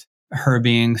 and her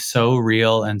being so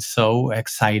real and so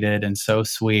excited and so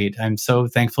sweet. I'm so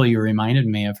thankful you reminded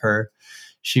me of her.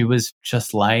 She was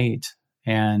just light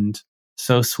and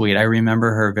so sweet. I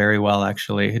remember her very well,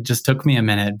 actually. It just took me a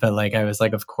minute, but I was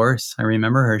like, of course, I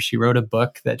remember her. She wrote a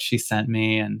book that she sent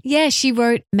me. And yeah, she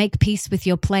wrote Make Peace with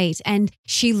Your Plate, and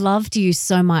she loved you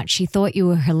so much. She thought you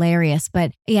were hilarious.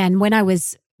 But yeah, and when I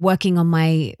was working on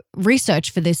my research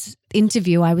for this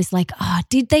interview, I was like,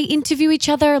 did they interview each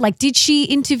other? Did she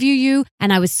interview you?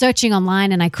 And I was searching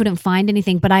online and I couldn't find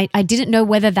anything, but I didn't know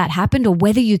whether that happened or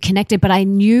whether you connected, but I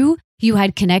knew you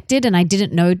had connected, and I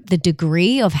didn't know the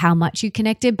degree of how much you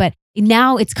connected, but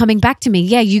now it's coming back to me.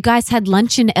 Yeah, you guys had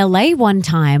lunch in LA one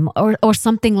time or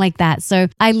something like that. So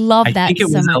I love that. I think it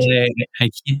was much.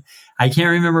 LA. I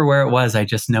can't remember where it was. I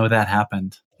just know that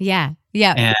happened. Yeah.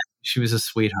 Yeah. And she was a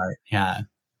sweetheart. Yeah.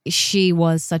 She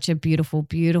was such a beautiful,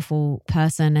 beautiful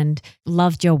person and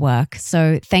loved your work.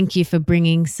 So thank you for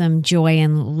bringing some joy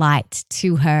and light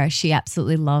to her. She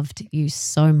absolutely loved you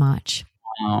so much.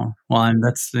 Oh, well,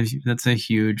 that's a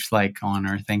huge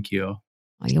honor. Thank you.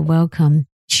 Oh, you're welcome.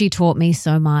 She taught me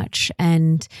so much,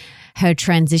 and her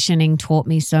transitioning taught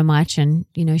me so much. And,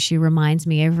 she reminds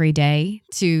me every day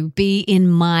to be in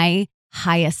my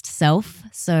highest self.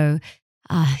 So,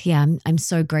 yeah, I'm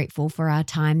so grateful for our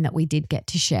time that we did get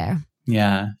to share.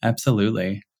 Yeah,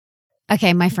 absolutely.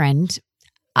 Okay, my friend,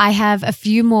 I have a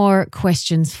few more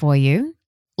questions for you.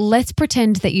 Let's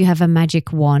pretend that you have a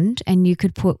magic wand and you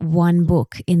could put one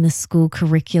book in the school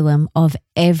curriculum of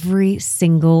every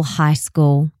single high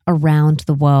school around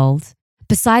the world.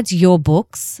 Besides your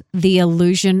books, The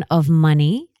Illusion of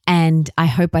Money and I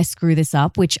hope I screw this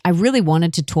up, which I really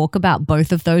wanted to talk about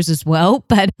both of those as well,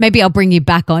 but maybe I'll bring you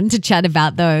back on to chat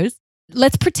about those.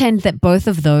 Let's pretend that both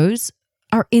of those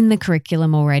are in the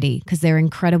curriculum already because they're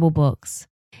incredible books.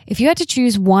 If you had to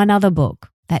choose one other book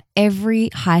that every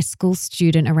high school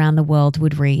student around the world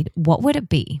would read, what would it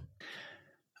be?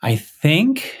 I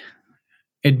think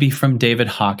it'd be from David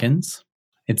Hawkins.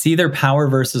 It's either Power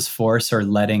versus Force or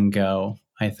Letting Go,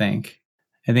 I think.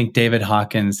 I think David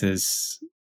Hawkins is...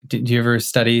 Did you ever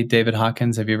study David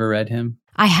Hawkins? Have you ever read him?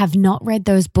 I have not read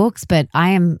those books, but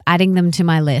I am adding them to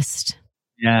my list.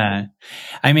 Yeah.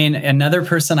 I mean, another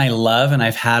person I love and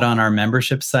I've had on our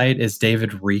membership site is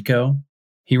David Rico.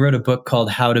 He wrote a book called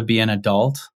How to Be an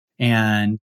Adult,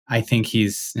 and I think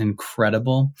he's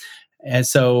incredible. And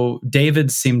so David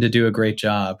seemed to do a great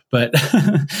job, but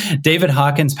David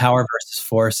Hawkins' Power versus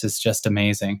Force is just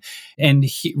amazing. And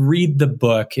read the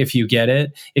book if you get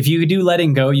it. If you do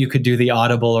Letting Go, you could do the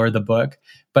Audible or the book.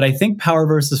 But I think Power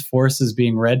versus Force is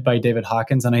being read by David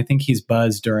Hawkins, and I think he's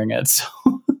buzzed during it.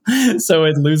 So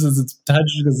it loses its touch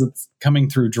because it's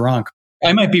coming through drunk.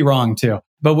 I might be wrong too.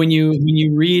 But when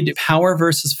you read Power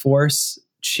versus Force,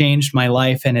 changed my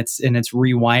life, and it's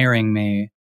rewiring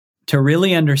me to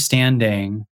really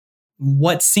understanding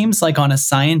what seems like on a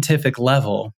scientific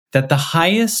level that the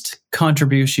highest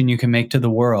contribution you can make to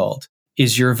the world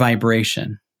is your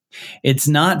vibration. It's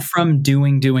not from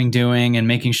doing and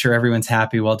making sure everyone's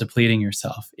happy while depleting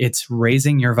yourself. It's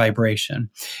raising your vibration.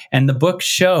 And the book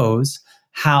shows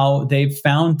how they've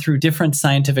found through different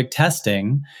scientific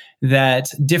testing that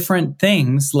different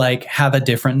things like have a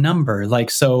different number.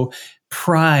 Like, so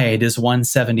pride is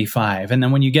 175. And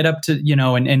then when you get up to,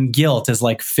 and guilt is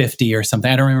like 50 or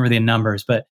something. I don't remember the numbers,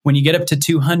 but when you get up to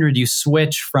 200, you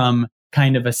switch from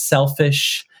kind of a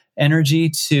selfish energy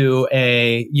to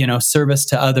a, service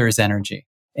to others energy.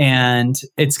 And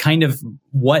it's kind of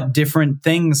what different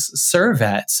things serve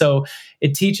at. So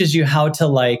it teaches you how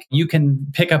to you can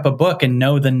pick up a book and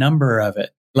know the number of it,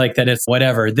 like that it's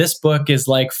whatever. This book is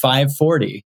like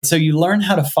 540. So you learn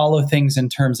how to follow things in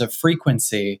terms of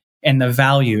frequency and the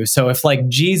value. So if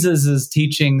Jesus's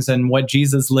teachings and what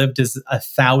Jesus lived is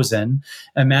 1,000,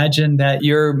 imagine that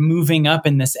you're moving up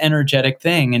in this energetic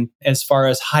thing, and as far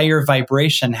as higher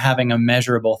vibration having a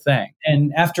measurable thing.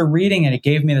 And after reading it, it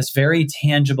gave me this very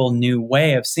tangible new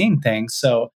way of seeing things.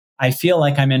 So I feel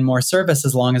like I'm in more service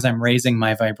as long as I'm raising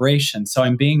my vibration. So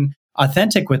I'm being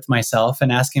authentic with myself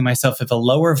and asking myself if a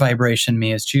lower vibration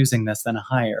me is choosing this than a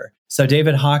higher. So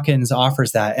David Hawkins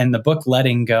offers that. And the book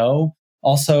Letting Go,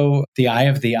 also The Eye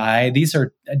of the Eye.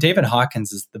 David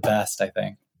Hawkins is the best, I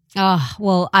think. Oh,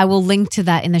 well, I will link to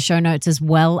that in the show notes as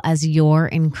well as your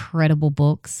incredible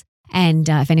books. And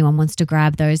if anyone wants to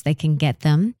grab those, they can get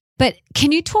them. But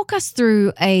can you talk us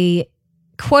through a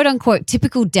quote unquote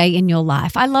typical day in your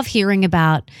life? I love hearing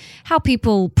about how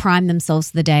people prime themselves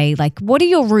for the day. Like, what are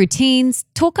your routines?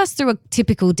 Talk us through a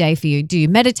typical day for you. Do you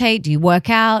meditate? Do you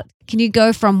work out? Can you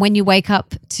go from when you wake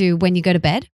up to when you go to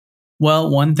bed?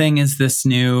 Well, one thing is this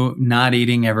new not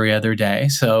eating every other day.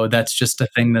 So that's just a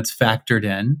thing that's factored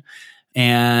in.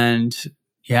 And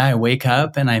yeah, I wake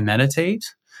up and I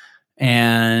meditate.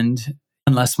 And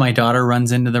unless my daughter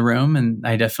runs into the room, and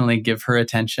I definitely give her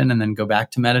attention and then go back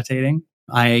to meditating.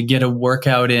 I get a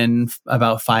workout in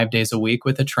about 5 days a week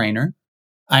with a trainer.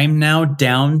 I'm now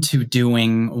down to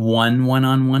doing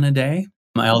one-on-one a day.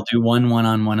 I'll do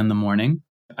one-on-one in the morning.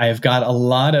 I've got a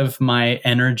lot of my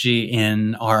energy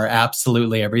in our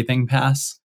Absolutely Everything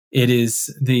Pass.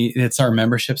 It's our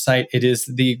membership site. It is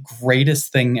the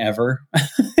greatest thing ever.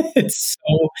 It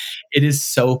is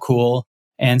so cool.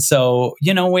 And so,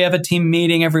 we have a team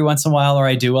meeting every once in a while, or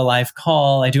I do a live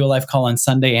call. I do a live call on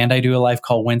Sunday and I do a live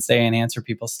call Wednesday and answer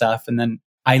people's stuff. And then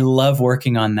I love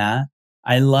working on that.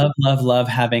 I love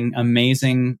having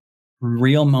amazing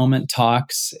real moment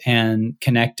talks and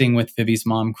connecting with Vivi's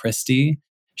mom, Christy.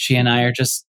 She and I are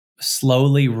just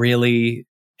slowly, really,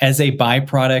 as a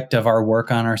byproduct of our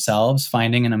work on ourselves,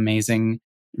 finding an amazing,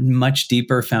 much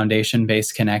deeper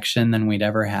foundation-based connection than we'd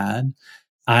ever had.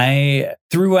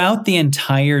 Throughout the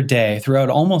entire day, throughout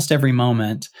almost every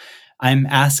moment, I'm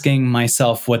asking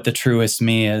myself what the truest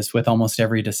me is with almost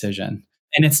every decision.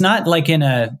 And it's not like in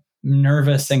a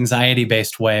nervous,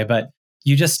 anxiety-based way, but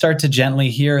you just start to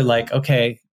gently hear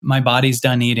okay, my body's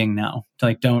done eating now.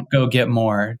 Don't go get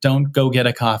more. Don't go get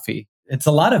a coffee. It's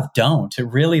a lot of don't. It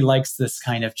really likes this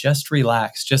kind of just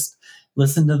relax, just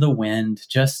listen to the wind.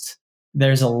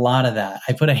 There's a lot of that.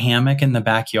 I put a hammock in the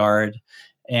backyard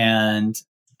and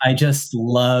I just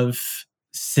love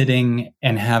sitting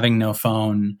and having no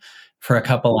phone for a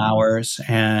couple hours,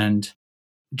 and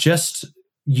just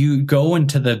you go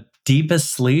into the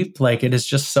deepest sleep. Like it is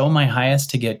just so my highest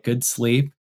to get good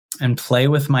sleep and play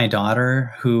with my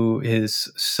daughter, who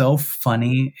is so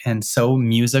funny and so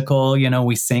musical.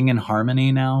 We sing in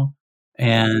harmony now.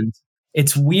 And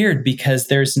it's weird because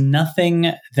there's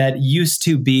nothing that used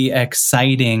to be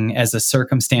exciting as a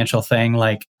circumstantial thing,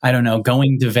 like, I don't know,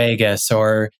 going to Vegas,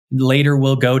 or later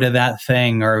we'll go to that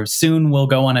thing, or soon we'll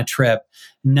go on a trip.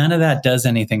 None of that does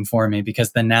anything for me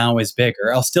because the now is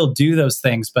bigger. I'll still do those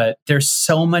things, but there's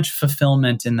so much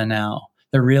fulfillment in the now.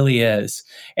 There really is.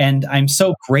 And I'm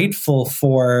so grateful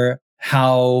for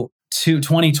how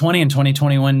 2020 and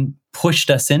 2021 pushed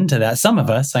us into that. Some of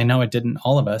us, I know it didn't,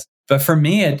 all of us. But for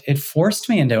me, it forced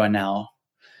me into a now.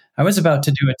 I was about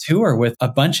to do a tour with a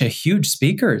bunch of huge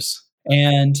speakers,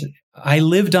 and I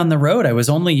lived on the road. I was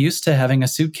only used to having a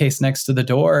suitcase next to the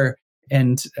door,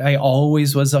 and I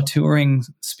always was a touring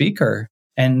speaker.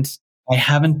 And I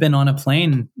haven't been on a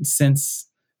plane since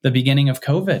the beginning of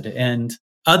COVID. And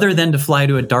other than to fly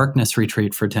to a darkness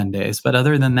retreat for 10 days. But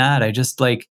other than that, I just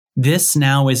like, this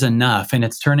now is enough. And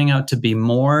it's turning out to be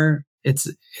more, it's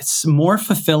more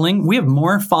fulfilling. We have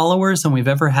more followers than we've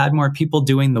ever had, more people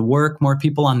doing the work, more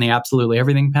people on the Absolutely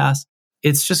Everything Pass.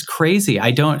 It's just crazy.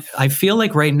 I feel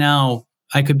like right now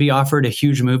I could be offered a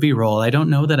huge movie role. I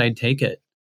don't know that I'd take it.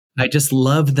 I just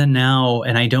love the now,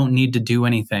 and I don't need to do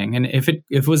anything. And if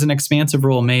it was an expansive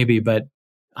role, maybe, but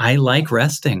I like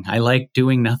resting. I like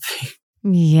doing nothing.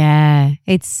 Yeah,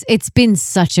 it's been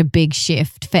such a big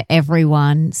shift for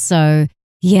everyone. So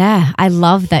yeah, I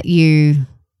love that you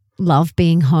love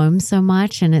being home so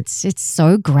much, and it's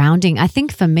so grounding. I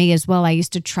think for me as well, I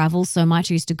used to travel so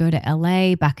much. I used to go to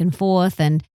LA back and forth,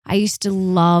 and I used to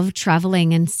love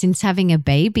traveling. And since having a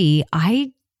baby,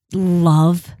 I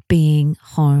love being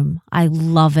home. I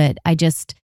love it. I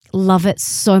just love it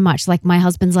so much. Like my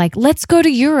husband's like, let's go to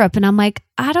Europe. And I'm like,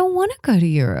 I don't want to go to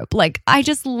Europe. Like I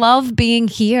just love being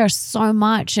here so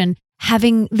much, and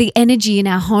having the energy in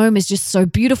our home is just so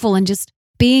beautiful, and just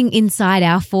being inside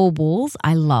our four walls,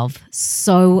 I love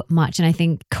so much. And I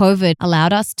think COVID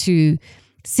allowed us to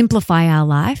simplify our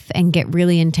life and get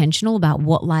really intentional about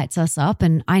what lights us up.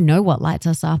 And I know what lights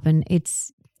us up, and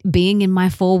it's being in my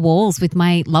four walls with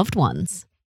my loved ones.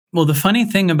 Well, the funny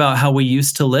thing about how we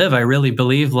used to live, I really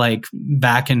believe, like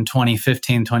back in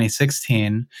 2015,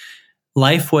 2016,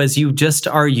 life was you just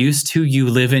are used to, you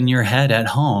live in your head at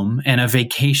home, and a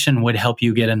vacation would help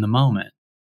you get in the moment.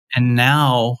 And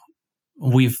now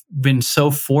we've been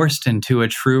so forced into a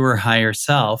truer, higher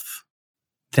self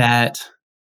that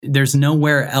there's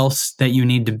nowhere else that you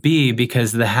need to be,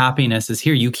 because the happiness is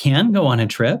here. You can go on a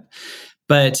trip,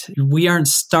 but we aren't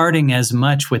starting as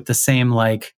much with the same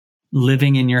like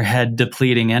living in your head,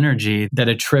 depleting energy that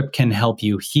a trip can help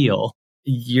you heal.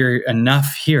 You're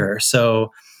enough here.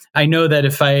 So I know that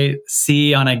if I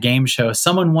see on a game show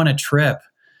someone won a trip,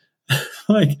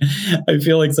 like I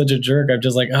feel like such a jerk. I'm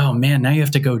just like, oh man, now you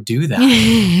have to go do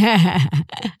that.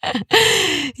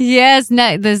 Yes,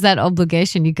 no, there's that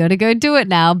obligation. You got to go do it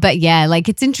now. But yeah, like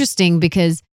it's interesting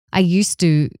because I used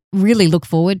to really look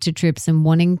forward to trips and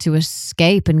wanting to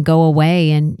escape and go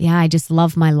away. And yeah, I just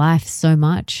love my life so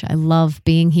much. I love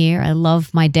being here. I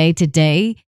love my day to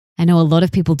day. I know a lot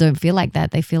of people don't feel like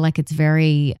that. They feel like it's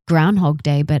very Groundhog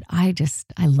Day, but I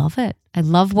love it. I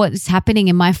love what's happening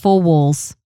in my four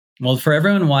walls. Well, for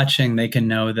everyone watching, they can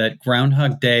know that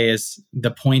Groundhog Day is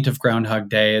the point of Groundhog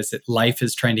Day is that life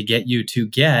is trying to get you to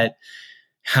get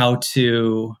how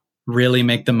to really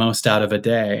make the most out of a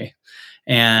day.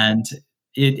 And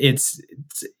it's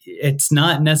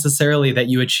not necessarily that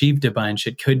you achieved a bunch.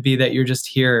 It could be that you're just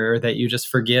here, or that you just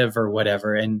forgive or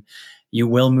whatever, and you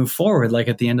will move forward like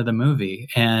at the end of the movie.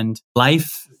 And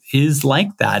life is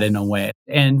like that in a way.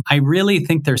 And I really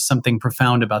think there's something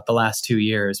profound about the last 2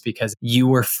 years, because you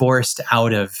were forced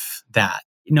out of that.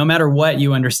 No matter what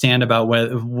you understand about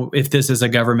if this is a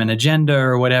government agenda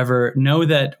or whatever, know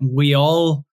that we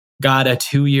all got a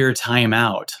 2-year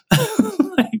timeout.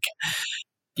 Like,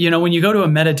 when you go to a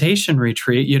meditation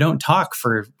retreat, you don't talk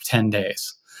for 10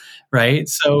 days. Right.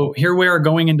 So here we are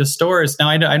going into stores. Now,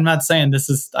 I'm not saying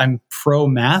I'm pro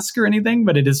mask or anything,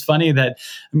 but it is funny that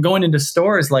I'm going into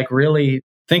stores, like really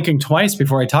thinking twice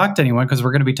before I talk to anyone, because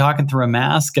we're going to be talking through a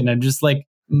mask, and I'm just like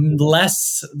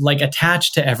less like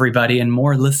attached to everybody and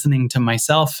more listening to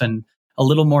myself, and a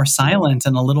little more silent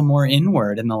and a little more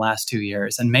inward in the last 2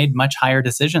 years, and made much higher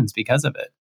decisions because of it.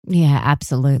 Yeah,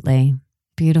 absolutely.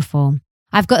 Beautiful.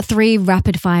 I've got 3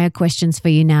 rapid fire questions for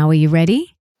you now. Are you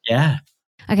ready? Yeah.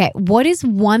 Okay, what is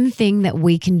one thing that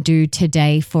we can do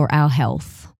today for our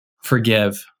health?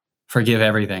 Forgive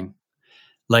everything.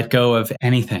 Let go of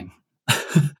anything.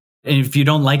 And if you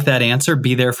don't like that answer,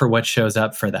 be there for what shows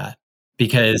up for that.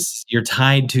 because you're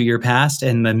tied to your past,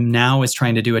 and the now is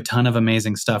trying to do a ton of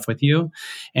amazing stuff with you.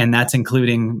 And that's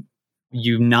including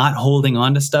you not holding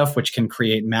on to stuff, which can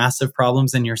create massive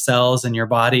problems in your cells and your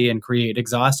body and create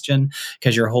exhaustion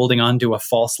because you're holding on to a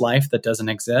false life that doesn't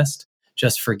exist.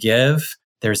 Just forgive.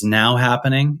 There's now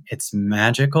happening. It's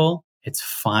magical. It's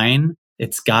fine.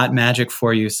 It's got magic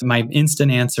for you. So my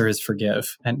instant answer is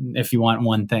forgive. And if you want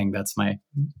one thing, that's the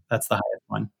highest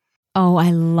one. Oh,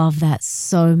 I love that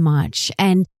so much.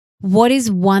 And what is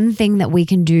one thing that we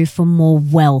can do for more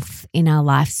wealth in our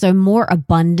life? So more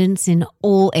abundance in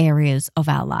all areas of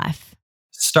our life.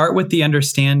 Start with the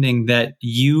understanding that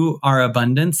you are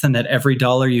abundance and that every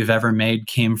dollar you've ever made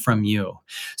came from you.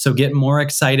 So get more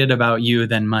excited about you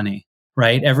than money,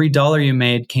 right? Every dollar you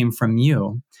made came from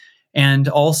you. And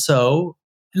also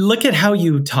look at how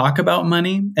you talk about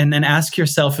money and then ask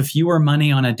yourself, if you were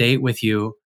money on a date with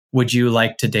you, would you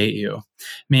like to date you?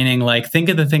 Meaning, like, think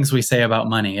of the things we say about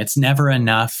money. It's never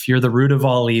enough. You're the root of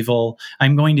all evil.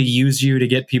 I'm going to use you to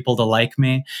get people to like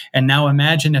me. And now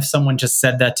imagine if someone just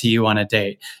said that to you on a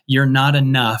date. You're not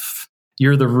enough.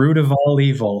 You're the root of all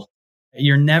evil.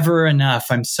 You're never enough.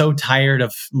 I'm so tired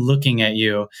of looking at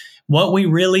you. What we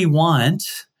really want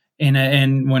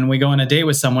and when we go on a date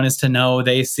with someone is to know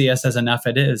they see us as enough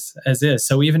as is.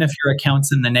 So even if your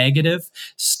account's in the negative,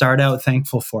 start out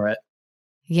thankful for it.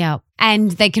 Yeah.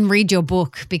 And they can read your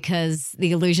book because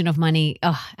The Illusion of Money,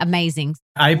 amazing.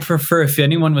 I prefer, if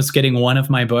anyone was getting one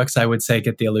of my books, I would say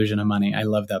get The Illusion of Money. I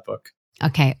love that book.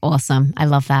 Okay, awesome. I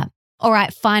love that. All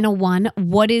right, final one.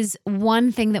 What is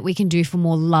one thing that we can do for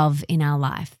more love in our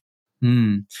life?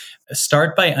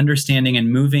 Start by understanding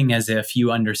and moving as if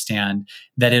you understand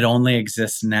that it only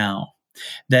exists now,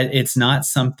 that it's not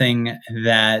something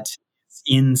that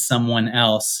in someone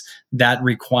else that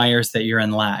requires that you're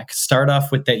in lack. Start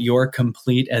off with that you're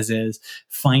complete as is,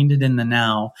 find it in the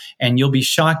now, and you'll be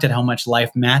shocked at how much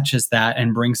life matches that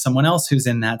and brings someone else who's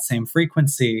in that same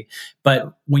frequency.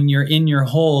 But when you're in your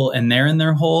whole and they're in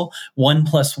their whole, 1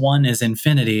 + 1 is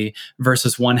infinity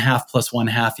versus 1/2 +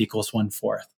 1/2 =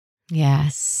 1/4.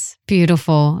 Yes,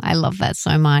 beautiful. I love that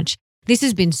so much. This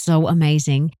has been so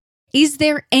amazing. Is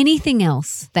there anything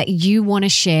else that you want to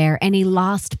share? Any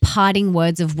last parting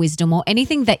words of wisdom or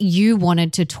anything that you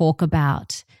wanted to talk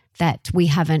about that we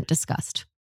haven't discussed?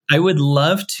 I would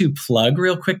love to plug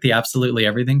real quick the Absolutely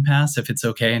Everything Pass, if it's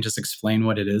okay, and just explain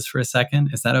what it is for a second.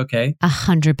 Is that okay?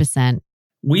 100%.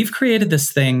 We've created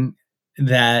this thing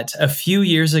that a few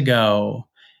years ago,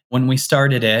 when we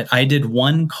started it, I did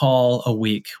one call a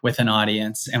week with an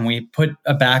audience, and we put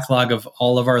a backlog of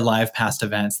all of our live past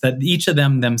events that each of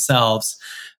them themselves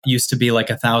used to be like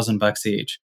 $1,000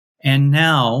 each. And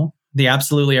now the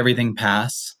Absolutely Everything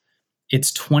Pass,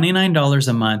 it's $29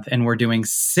 a month, and we're doing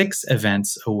 6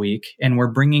 events a week, and we're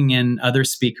bringing in other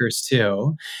speakers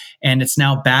too. And it's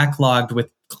now backlogged with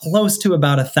close to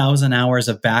about 1,000 hours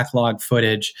of backlog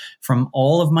footage from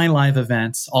all of my live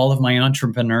events, all of my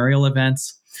entrepreneurial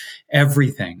events,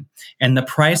 everything. And the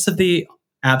price of the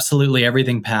Absolutely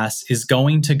Everything Pass is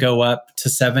going to go up to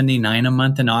 $79 a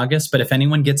month in August. But if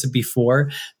anyone gets it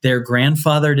before, they're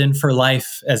grandfathered in for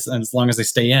life as long as they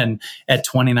stay in at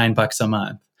 $29 a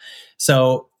month.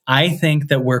 So I think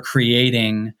that we're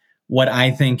creating what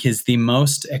I think is the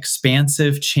most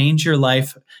expansive, change your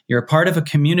life. You're a part of a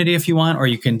community if you want, or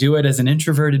you can do it as an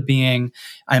introverted being.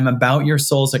 I'm about your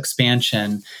soul's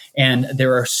expansion. And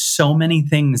there are so many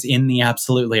things in the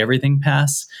Absolutely Everything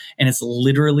Pass, and it's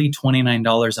literally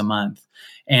 $29 a month.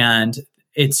 And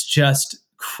it's just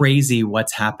crazy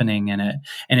what's happening in it.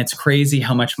 And it's crazy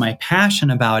how much my passion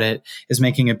about it is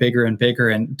making it bigger and bigger.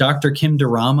 And Dr. Kim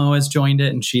Duramo has joined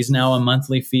it, and she's now a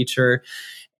monthly feature.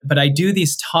 But I do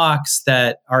these talks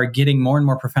that are getting more and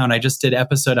more profound. I just did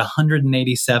episode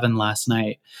 187 last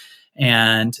night.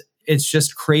 And it's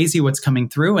just crazy what's coming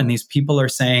through. And these people are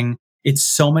saying it's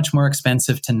so much more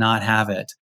expensive to not have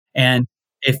it. And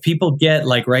if people get,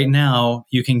 like right now,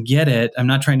 you can get it. I'm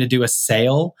not trying to do a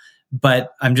sale,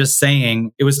 but I'm just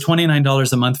saying it was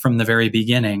 $29 a month from the very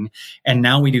beginning. And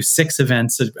now we do 6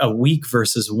 events a week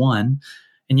versus 1.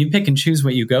 And you pick and choose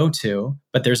what you go to,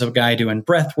 but there's a guy doing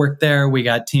breath work there. We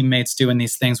got teammates doing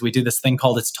these things. We do this thing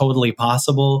called It's Totally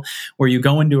Possible, where you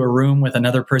go into a room with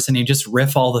another person, you just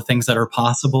riff all the things that are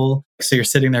possible. So you're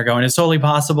sitting there going, it's totally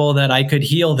possible that I could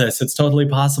heal this. It's totally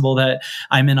possible that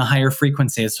I'm in a higher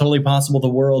frequency. It's totally possible the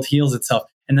world heals itself.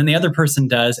 And then the other person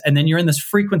does. And then you're in this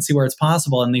frequency where it's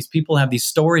possible. And these people have these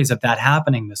stories of that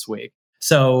happening this week.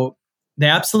 So the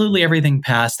Absolutely Everything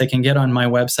Pass, they can get on my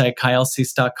website,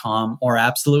 kylecease.com or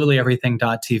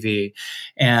absolutellyeverything.tv.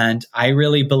 And I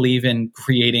really believe in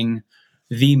creating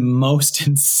the most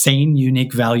insane,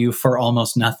 unique value for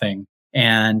almost nothing.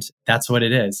 And that's what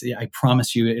it is. I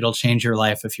promise you, it'll change your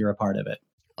life if you're a part of it.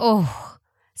 Oh,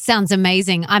 sounds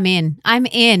amazing. I'm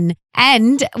in.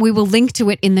 And we will link to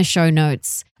it in the show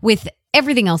notes with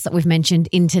everything else that we've mentioned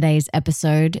in today's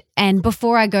episode. And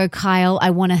before I go, Kyle, I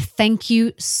want to thank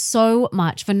you so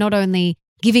much for not only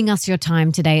giving us your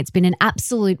time today. It's been an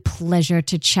absolute pleasure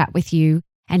to chat with you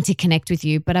and to connect with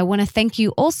you. But I want to thank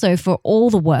you also for all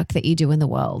the work that you do in the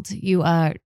world. You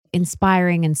are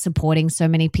inspiring and supporting so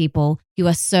many people. You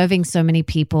are serving so many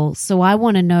people. So I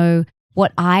want to know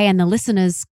what I and the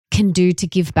listeners can do to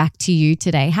give back to you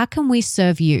today. How can we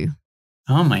serve you?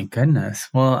 Oh my goodness.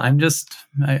 Well,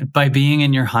 by being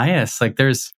in your highest,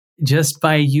 there's just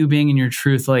by you being in your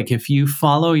truth, if you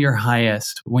follow your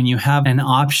highest, when you have an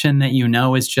option that you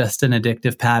know is just an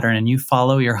addictive pattern and you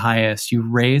follow your highest, you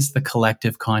raise the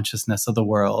collective consciousness of the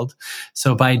world.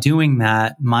 So by doing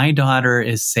that, my daughter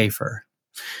is safer.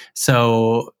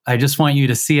 So I just want you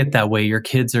to see it that way. Your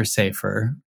kids are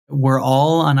safer. We're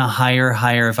all on a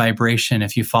higher vibration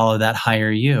if you follow that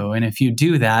higher you. And if you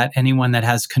do that, anyone that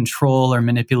has control or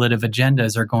manipulative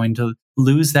agendas are going to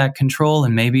lose that control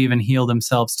and maybe even heal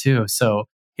themselves too. So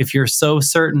if you're so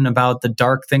certain about the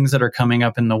dark things that are coming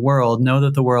up in the world, know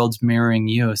that the world's mirroring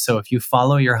you. So if you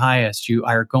follow your highest, you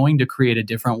are going to create a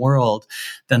different world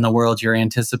than the world you're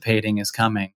anticipating is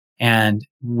coming. And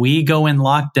we go in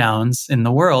lockdowns in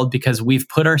the world because we've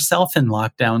put ourselves in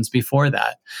lockdowns before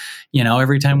that.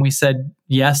 Every time we said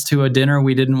yes to a dinner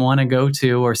we didn't want to go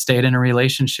to or stayed in a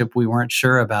relationship we weren't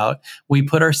sure about, we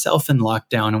put ourselves in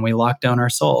lockdown and we locked down our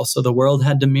soul. So the world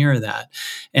had to mirror that.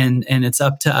 And it's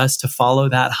up to us to follow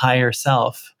that higher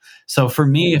self. So for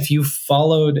me, if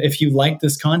you like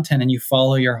this content and you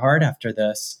follow your heart after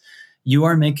this, you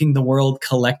are making the world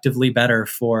collectively better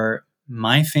for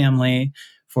my family,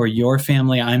 for your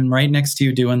family. I'm right next to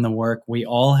you doing the work. We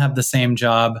all have the same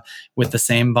job with the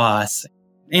same boss.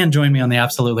 And join me on the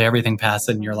Absolutely Everything Pass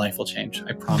and your life will change.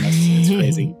 I promise. It's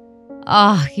crazy.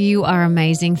 Oh, you are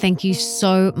amazing. Thank you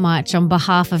so much. On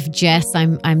behalf of Jess,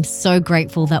 I'm so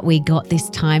grateful that we got this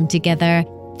time together.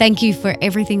 Thank you for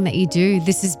everything that you do.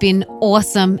 This has been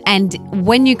awesome. And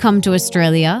when you come to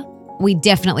Australia, we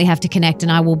definitely have to connect,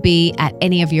 and I will be at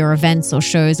any of your events or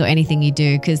shows or anything you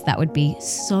do, because that would be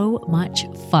so much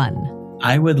fun.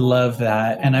 I would love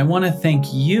that. And I want to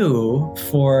thank you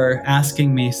for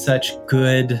asking me such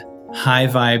good, high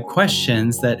vibe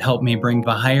questions that help me bring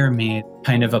the higher me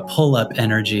kind of a pull-up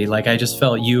energy. I just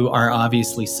felt you are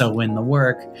obviously so in the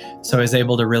work. So I was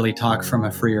able to really talk from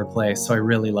a freer place. So I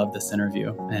really love this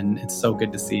interview and it's so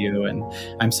good to see you. And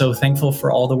I'm so thankful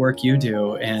for all the work you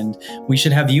do. And we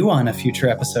should have you on a future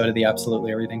episode of the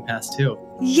Absolutely Everything Pass too.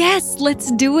 Yes,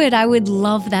 let's do it. I would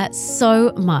love that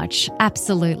so much.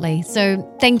 Absolutely. So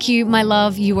thank you, my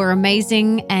love. You were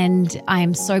amazing. And I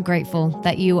am so grateful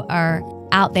that you are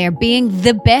out there being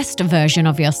the best version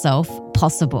of yourself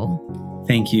possible.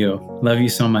 Thank you. Love you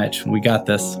so much. We got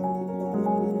this.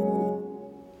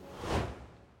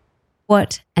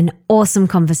 What an awesome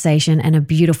conversation and a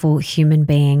beautiful human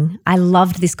being. I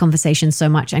loved this conversation so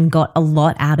much and got a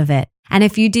lot out of it. And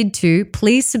if you did too,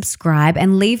 please subscribe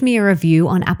and leave me a review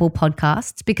on Apple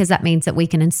Podcasts, because that means that we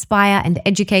can inspire and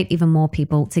educate even more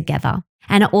people together.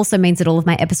 And it also means that all of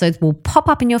my episodes will pop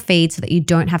up in your feed so that you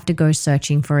don't have to go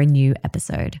searching for a new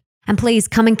episode. And please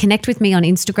come and connect with me on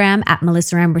Instagram at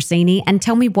Melissa Ambrosini and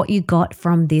tell me what you got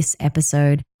from this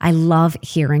episode. I love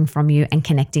hearing from you and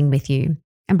connecting with you.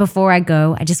 And before I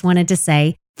go, I just wanted to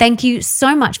say thank you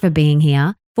so much for being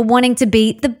here, for wanting to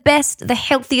be the best, the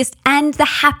healthiest, and the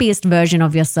happiest version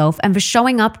of yourself, and for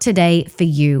showing up today for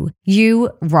you.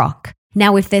 You rock.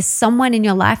 Now, if there's someone in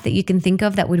your life that you can think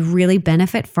of that would really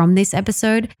benefit from this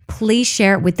episode, please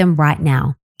share it with them right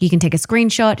now. You can take a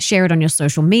screenshot, share it on your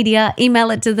social media,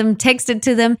 email it to them, text it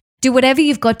to them, do whatever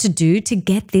you've got to do to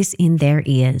get this in their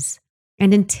ears.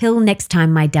 And until next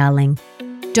time, my darling,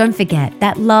 don't forget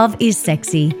that love is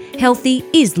sexy, healthy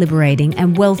is liberating,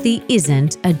 and wealthy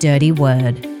isn't a dirty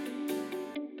word.